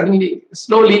they suddenly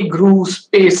slowly grew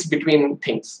space between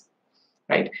things,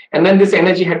 right? And then this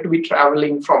energy had to be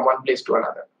traveling from one place to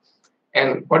another.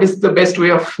 And what is the best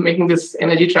way of making this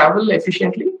energy travel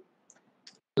efficiently?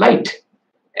 Light.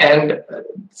 And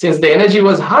since the energy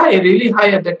was high, really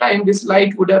high at that time, this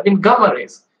light would have been gamma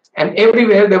rays. And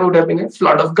everywhere there would have been a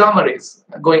flood of gamma rays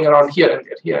going around here and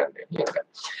there, here and there, here and there.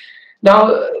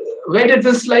 Now, where did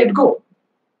this light go?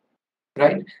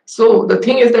 Right? So the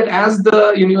thing is that as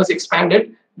the universe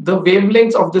expanded, the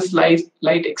wavelengths of this light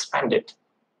expanded.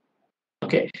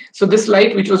 Okay, so this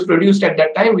light which was produced at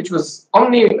that time, which was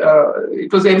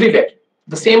it was everywhere.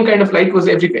 The same kind of light was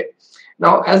everywhere.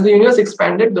 Now, as the universe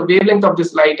expanded, the wavelength of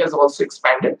this light has also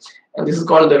expanded, and this is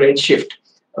called the redshift.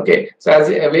 Okay, so as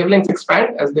wavelengths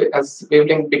expand, as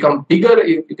wavelengths become bigger,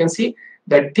 you can see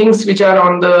that things which are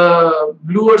on the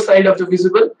bluer side of the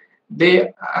visible,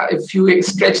 they, if you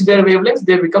stretch their wavelengths,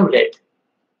 they become red.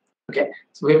 Okay,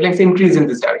 so wavelengths increase in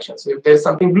this direction. So if there's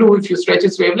something blue, if you stretch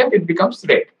its wavelength, it becomes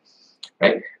red.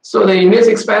 Right? So the universe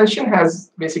expansion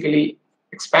has basically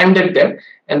expanded them,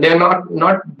 and they're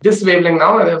not this wavelength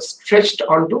now, they have stretched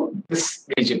onto this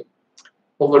region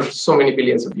over so many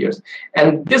billions of years.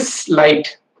 And this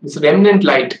light, this remnant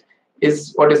light,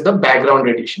 is what is the background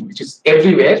radiation, which is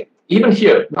everywhere, even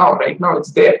here now, right now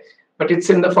it's there, but it's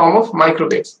in the form of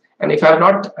microwaves. And if I have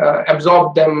not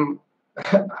absorbed them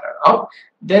up,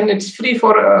 then it's free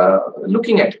for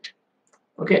looking at it.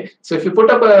 Okay, so if you put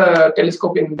up a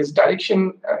telescope in this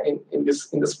direction, in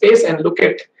the space, and look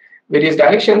at various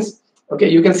directions, okay,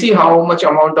 you can see how much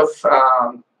amount of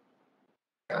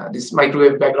this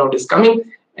microwave background is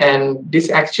coming, and this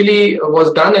actually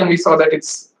was done, and we saw that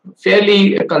it's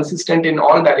fairly consistent in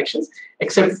all directions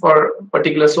except for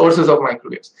particular sources of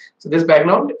microwaves. So this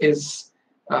background is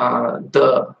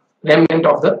the remnant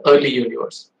of the early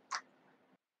universe.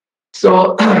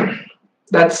 So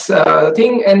that's the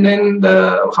thing. And then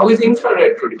how is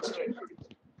infrared produced?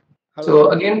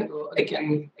 So again, I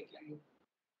can.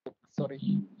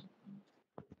 Sorry.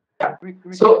 Yeah.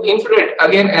 So infrared,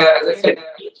 again, as I said,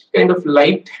 each kind of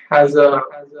light has a.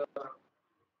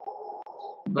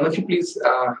 One of you please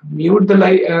mute the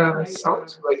light sound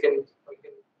so I can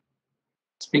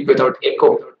speak without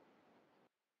echo.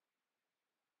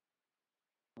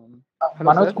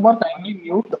 Manoj Kumar, kindly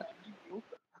mute.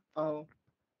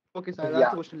 Okay, sir. I'll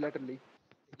ask the question laterally.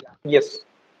 Yes.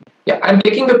 Yeah, I'm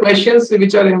taking the questions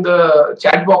which are in the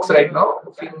chat box right now,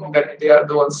 hoping that they are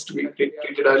the ones to be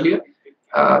treated earlier.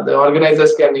 The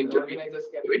organizers can intervene.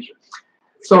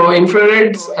 So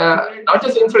infrareds, not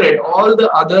just infrared, all the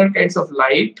other kinds of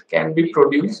light can be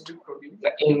produced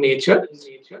in nature.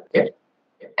 Okay?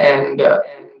 And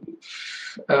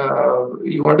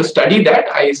you want to study that,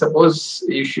 I suppose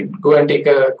you should go and take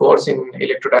a course in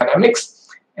electrodynamics,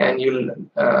 and you'll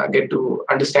get to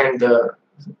understand the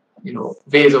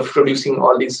ways of producing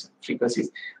all these frequencies.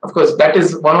 Of course, that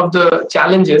is one of the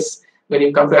challenges when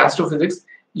you come to astrophysics.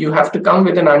 You have to come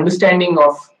with an understanding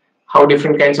of how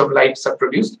different kinds of lights are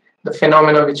produced, the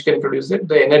phenomena which can produce it,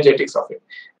 the energetics of it.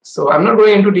 So I'm not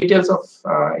going into details of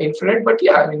infrared, but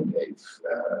yeah, I mean,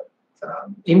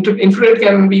 infrared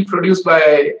can be produced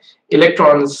by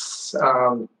electrons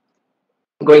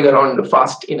going around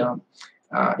fast in an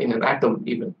atom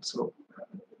even. So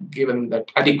given that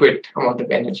adequate amount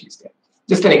of energy is there.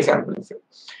 Just an example.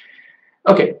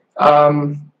 Okay.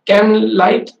 Can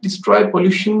light destroy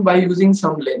pollution by using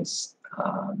some lens?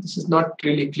 This is not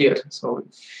really clear. So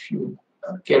if you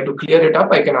care to clear it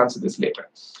up, I can answer this later.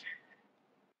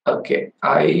 Okay.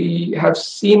 I have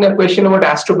seen a question about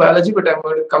astrobiology, but I'm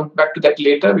going to come back to that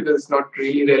later because it's not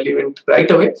really relevant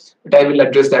right away. But I will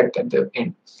address that at the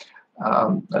end.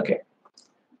 Okay.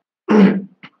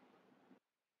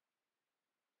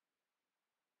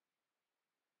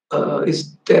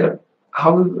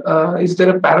 Is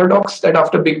there a paradox that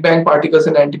after Big Bang particles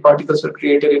and antiparticles were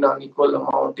created in unequal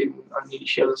amount in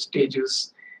initial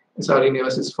stages as our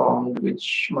universe is formed,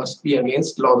 which must be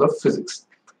against laws of physics?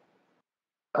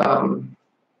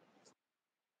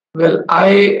 Well,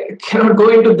 I cannot go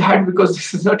into that because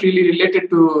this is not really related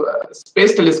to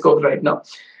space telescope right now.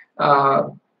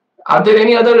 Are there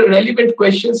any other relevant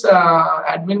questions,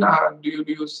 admin? Do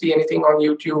you see anything on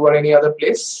YouTube or any other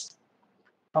place?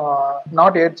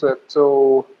 Not yet, sir.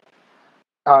 So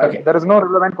Okay. There is no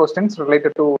relevant questions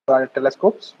related to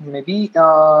telescopes. Maybe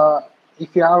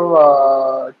if you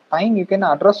have time, you can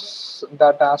address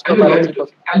that astrobiology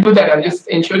question. I'll do that. I'm just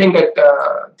ensuring that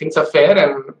things are fair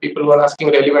and people who are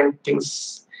asking relevant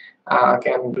things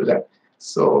can do that.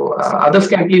 So others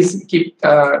can please keep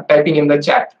typing in the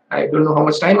chat. I don't know how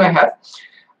much time I have.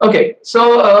 Okay,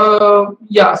 so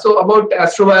yeah, so about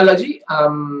astrobiology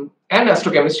and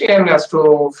astrochemistry and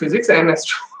astrophysics and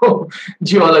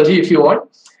astrogeology if you want.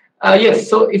 Yes,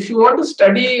 so if you want to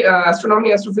study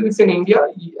astronomy, astrophysics in India,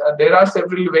 there are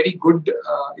several very good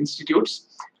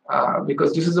institutes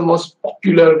because this is the most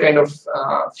popular kind of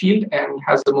field and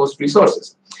has the most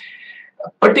resources.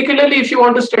 Particularly if you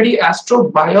want to study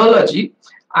astrobiology,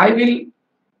 I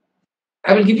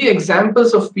will give you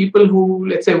examples of people who,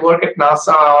 let's say, work at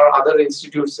NASA or other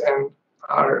institutes and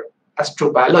are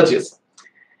astrobiologists.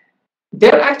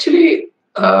 They're actually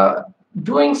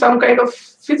doing some kind of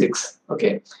physics,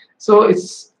 okay? So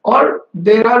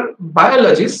there are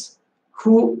biologists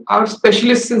who are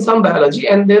specialists in some biology,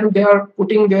 and then they are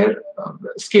putting their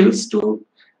skills to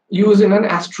use in an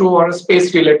astro or a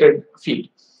space-related field,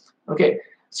 okay?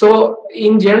 So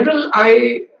in general,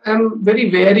 I am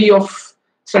very wary of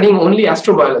studying only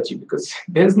astrobiology because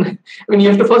you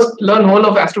have to first learn whole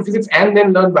of astrophysics and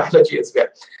then learn biology as well.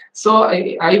 So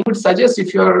I would suggest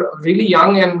if you're really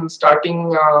young and starting,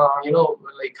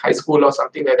 like high school or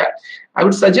something like that, I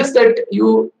would suggest that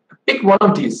you pick one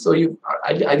of these. So you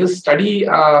either study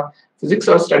physics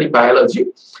or study biology,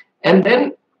 and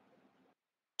then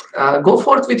go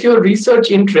forth with your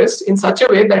research interests in such a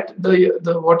way that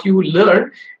the what you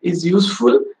learn is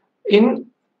useful in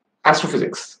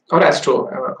astrophysics or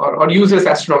or uses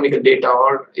astronomical data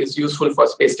or is useful for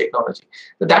space technology.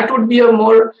 So that would be a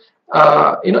more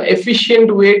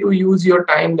efficient way to use your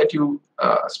time that you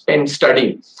spend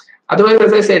studying. Otherwise,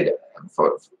 as I said,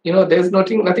 there's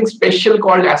nothing special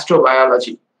called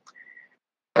astrobiology.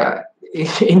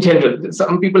 in general.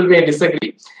 Some people may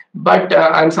disagree, but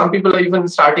and some people are even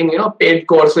starting, paid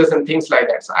courses and things like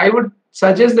that. So I would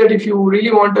suggest that if you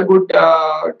really want a good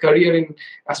career in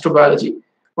astrobiology,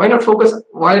 why not focus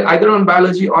either on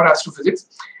biology or astrophysics?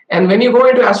 And when you go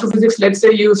into astrophysics, let's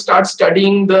say you start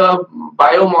studying the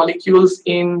biomolecules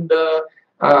in the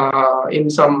in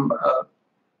some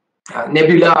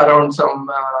nebula around some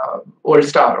old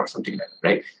star or something like that,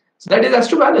 right? So that is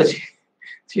astrobiology.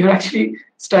 So you're actually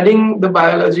studying the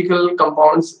biological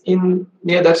compounds in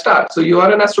near that star. So you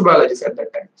are an astrobiologist at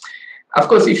that time. Of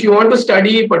course, if you want to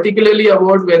study particularly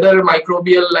about whether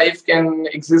microbial life can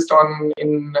exist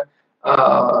in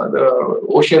the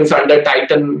oceans under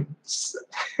Titan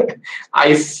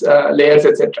ice layers,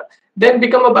 etc., then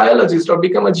become a biologist or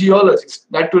become a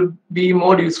geologist. That would be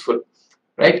more useful,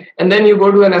 right? And then you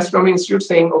go to an astronomy institute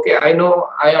saying, okay,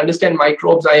 I understand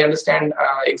microbes, I understand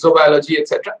exobiology,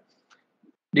 etc.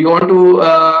 Do you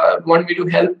want me to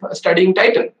help studying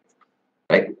Titan,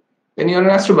 right? Then you're an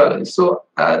astrobiologist. So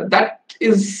that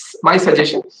is my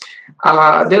suggestion.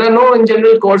 There are no, in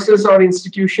general, courses or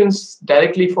institutions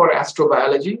directly for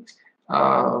astrobiology.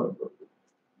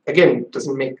 Again, it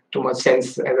doesn't make too much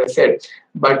sense, as I said,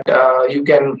 but you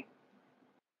can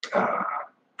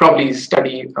probably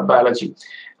study biology.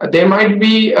 There might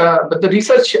be, but the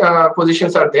research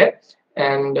positions are there,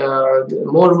 and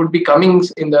more would be coming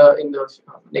in the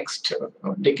next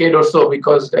decade or so,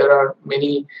 because there are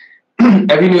many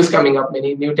avenues coming up,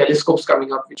 many new telescopes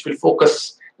coming up, which will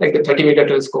focus, like the 30-meter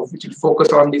telescope, which will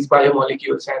focus on these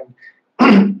biomolecules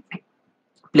and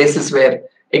places where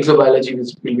exobiology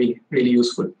will be really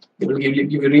useful. It will give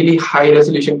you really high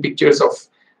resolution pictures of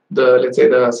the, let's say,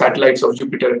 the satellites of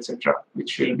Jupiter, etc.,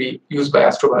 which will be used by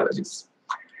astrobiologists.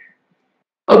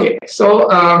 Okay, so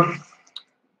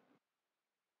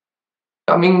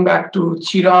coming back to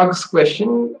Chirag's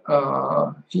question,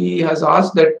 he has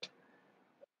asked that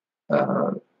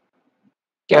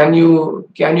can you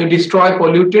destroy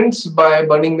pollutants by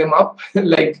burning them up,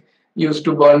 like used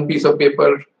to burn piece of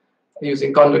paper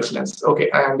using convex lens? Okay,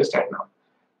 I understand now.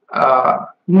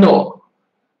 No,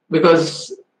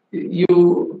 because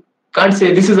you can't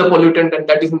say this is a pollutant and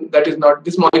that is not,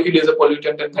 this molecule is a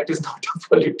pollutant and that is not a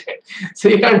pollutant. So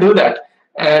you can't do that.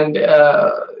 And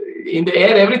in the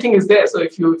air, everything is there. So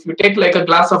if you take like a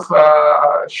glass of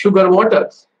sugar water,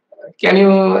 can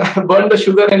you burn the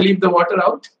sugar and leave the water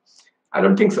out? I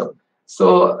don't think so.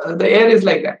 So the air is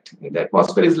like that. The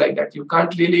atmosphere is like that. You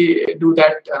can't really do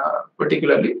that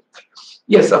particularly.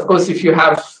 Yes, of course, if you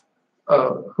have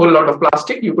a whole lot of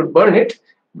plastic, you could burn it,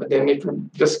 but then it would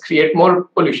just create more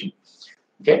pollution.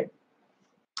 Okay.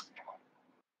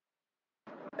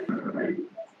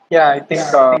 Yeah, I think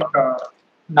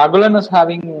Nagulan is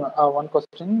having one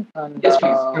question. And, yes,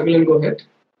 please. Nagulan, go ahead.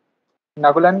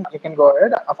 Nagulan, you can go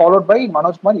ahead. Followed by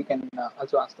Manoj Kumar, you can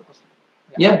also ask the question.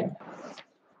 Yeah.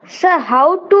 Sir,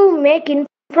 how to make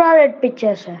infrared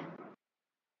pictures, sir?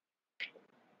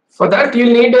 For that,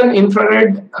 you'll need an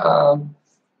infrared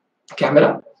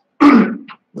camera.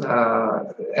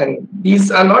 And these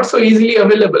are not so easily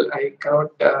available. I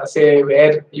cannot say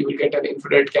where you will get an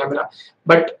infrared camera.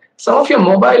 But some of your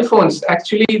mobile phones,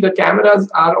 actually, the cameras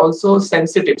are also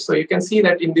sensitive. So you can see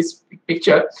that in this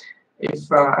picture,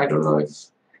 if I don't know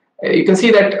if you can see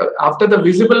that after the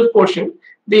visible portion,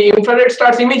 the infrared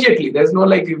starts immediately. There's no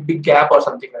like big gap or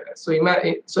something like that. So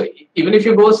even if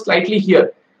you go slightly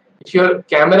here, if your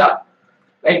camera,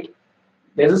 right,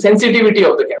 there's a sensitivity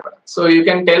of the camera. So you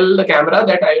can tell the camera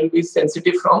that I will be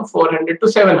sensitive from 400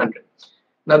 to 700.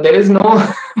 Now there is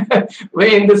no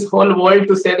way in this whole world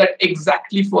to say that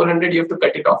exactly 400 you have to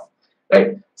cut it off,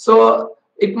 right? So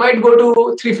it might go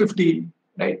to 350,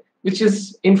 right, which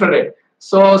is infrared.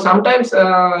 So sometimes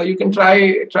you can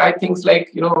try things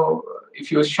like, if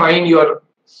you shine your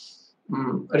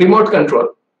remote control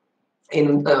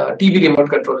in TV remote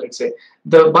control, let's say,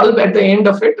 the bulb at the end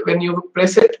of it, when you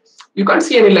press it, you can't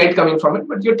see any light coming from it,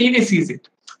 but your TV sees it.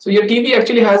 So your TV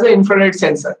actually has an infrared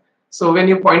sensor. So when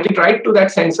you point it right to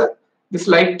that sensor, this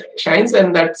light shines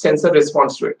and that sensor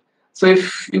responds to it. So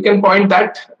if you can point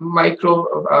that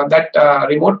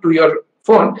remote to your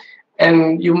phone,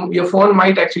 and your phone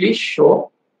might actually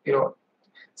show,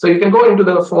 so you can go into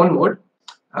the phone mode,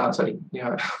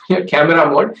 your camera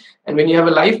mode, and when you have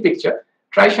a live picture,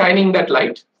 try shining that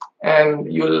light,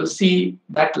 and you'll see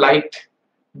that light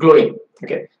glowing.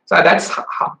 Okay, so that's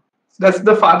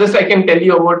the farthest I can tell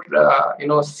you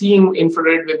about seeing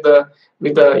infrared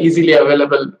with the easily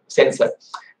available sensor.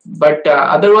 But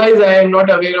otherwise, I am not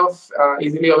aware of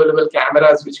easily available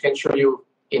cameras which can show you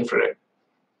infrared.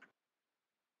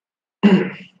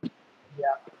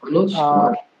 Yeah.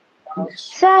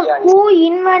 Sir, who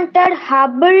invented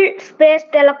Hubble Space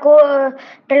Telescope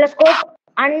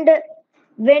and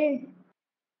when?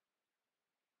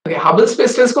 Okay, Hubble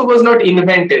Space Telescope was not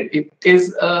invented. It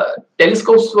is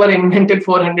telescopes were invented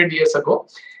 400 years ago.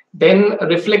 Then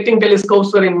reflecting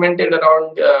telescopes were invented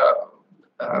around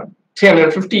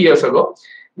 350 years ago.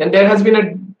 Then there has been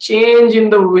a change in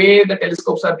the way the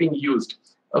telescopes are being used.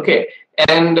 Okay,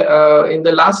 and in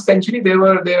the last century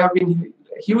there have been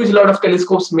huge lot of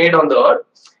telescopes made on the Earth.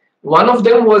 One of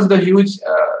them was the huge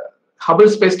Hubble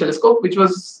Space Telescope, which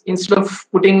was, instead of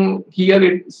putting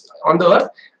here on the Earth,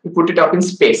 we put it up in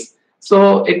space.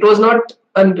 So it was not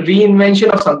a reinvention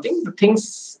of something. The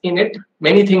things in it,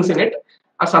 many things in it,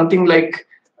 are something like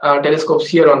telescopes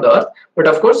here on the Earth. But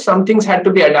of course, some things had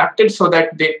to be adapted so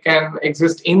that they can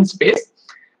exist in space.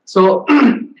 So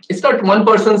it's not one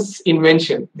person's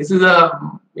invention. This is a,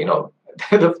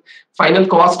 the final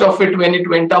cost of it when it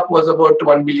went up was about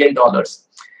 $1 billion.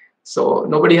 So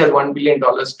nobody has $1 billion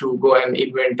to go and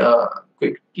invent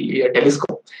quickly a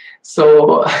telescope.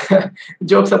 So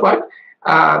jokes apart,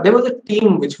 there was a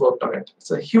team which worked on it.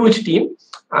 It's a huge team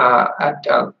at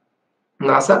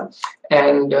NASA,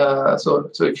 and so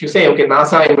if you say, okay,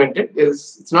 NASA invented,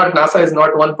 it's not, NASA is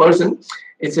not one person.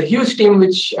 It's a huge team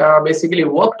which basically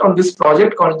worked on this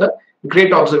project called the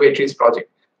Great Observatories Project.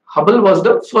 Hubble was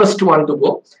the first one to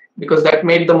go, because that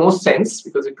made the most sense,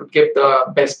 because it would give the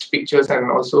best pictures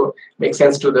and also make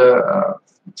sense to the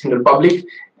general public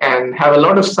and have a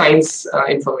lot of science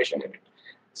information in it.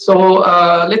 So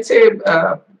let's say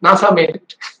NASA made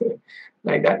it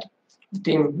like that.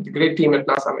 The great team at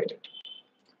NASA made it.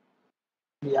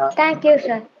 Yeah. Thank you,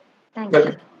 sir. Thank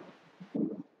you.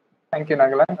 Thank you,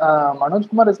 Nagaland. Manoj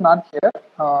Kumar is not here.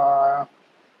 I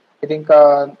think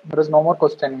there is no more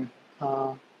question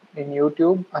in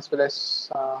YouTube as well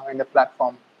as in the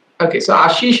platform. Okay, so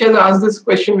Ashish has asked this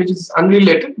question, which is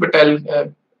unrelated, but I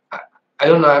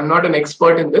don't know. I'm not an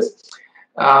expert in this.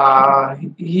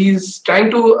 He's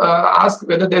trying to ask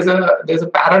whether there's a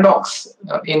paradox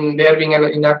in there being an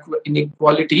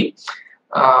inequality.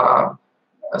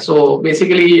 So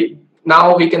basically,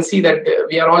 now we can see that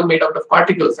we are all made out of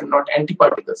particles and not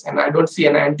antiparticles, and I don't see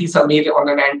an anti-Shamir on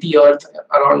an anti-Earth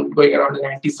going around an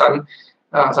anti-Sun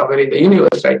somewhere in the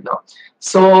universe right now.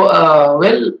 So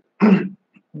well,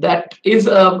 that is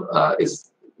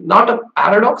not a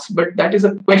paradox, but that is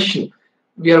a question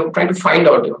we are trying to find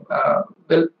out.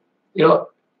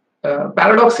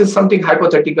 Paradox is something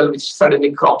hypothetical which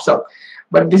suddenly crops up,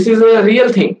 but this is a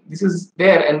real thing. This is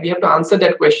there, and we have to answer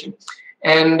that question.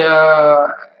 And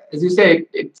as you say,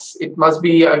 it must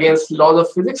be against laws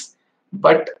of physics.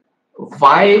 But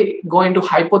why go into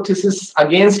hypothesis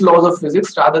against laws of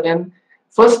physics rather than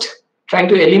first trying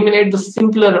to eliminate the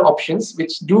simpler options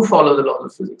which do follow the laws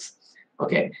of physics?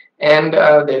 Okay, and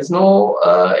there is no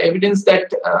evidence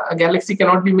that a galaxy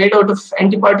cannot be made out of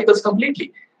antiparticles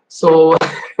completely. So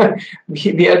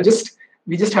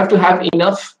we just have to have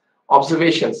enough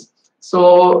observations.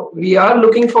 So we are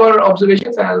looking for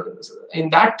observations, and in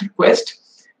that quest,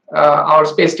 our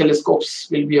space telescopes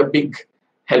will be a big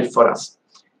help for us.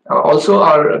 Also,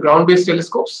 our ground-based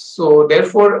telescopes. So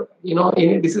therefore,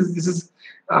 this is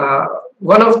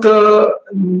one of the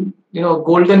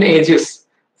golden ages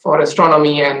for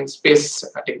astronomy and space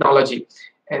technology,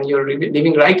 and you're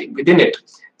living right within it.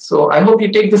 So I hope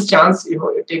you take this chance,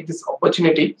 you take this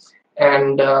opportunity,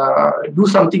 and do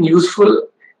something useful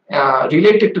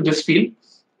related to this field.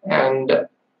 And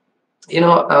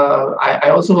I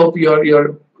also hope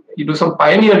you do some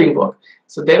pioneering work.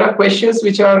 So there are questions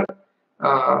which are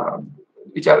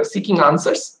seeking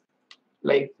answers,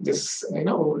 like this,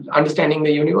 understanding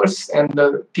the universe and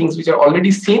the things which are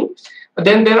already seen. But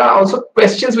then there are also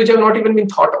questions which have not even been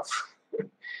thought of,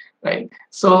 right?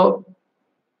 So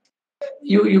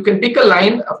you can pick a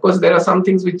line. Of course, there are some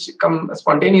things which come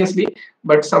spontaneously,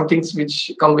 but some things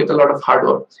which come with a lot of hard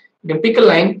work. You can pick a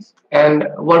line and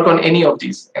work on any of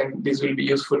these, and these will be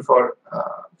useful for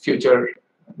future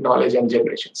knowledge and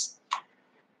generations.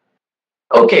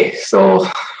 Okay, so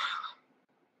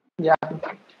yeah,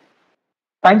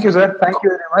 thank you, sir. Thank you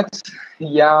very much.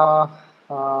 Yeah,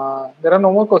 there are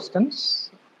no more questions.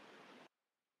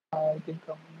 I think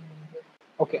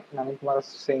okay, Navin Kumar is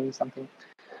saying something.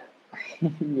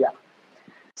 Yeah.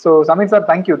 So, Samir sir,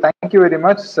 thank you very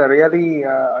much. Really,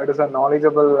 it is a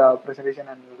knowledgeable presentation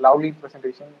and lovely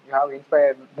presentation. You have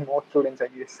inspired more students, I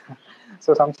guess.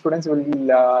 So, some students will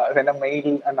send a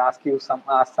mail and ask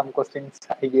some questions,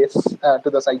 I guess, to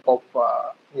the site of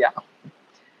yeah.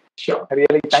 Sure.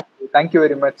 Really, thank you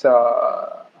very much,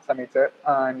 Mr.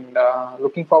 Shamir, and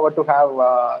looking forward to have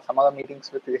some other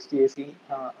meetings with STAC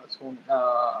soon.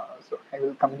 So I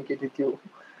will communicate with you.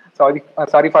 Sorry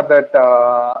for that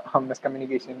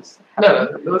miscommunications.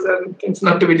 No, those are things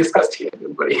not to be discussed here.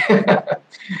 Don't worry.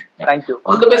 Thank you.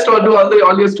 All the best to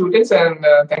all your students, and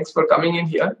thanks for coming in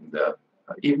here in the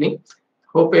evening.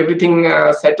 Hope everything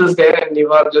settles there and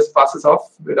Nivar just passes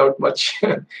off without much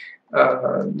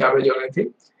damage or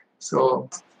anything. So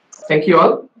thank you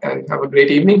all and have a great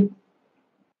evening.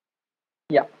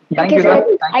 Yeah. Thank you,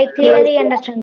 sir. I clearly understand.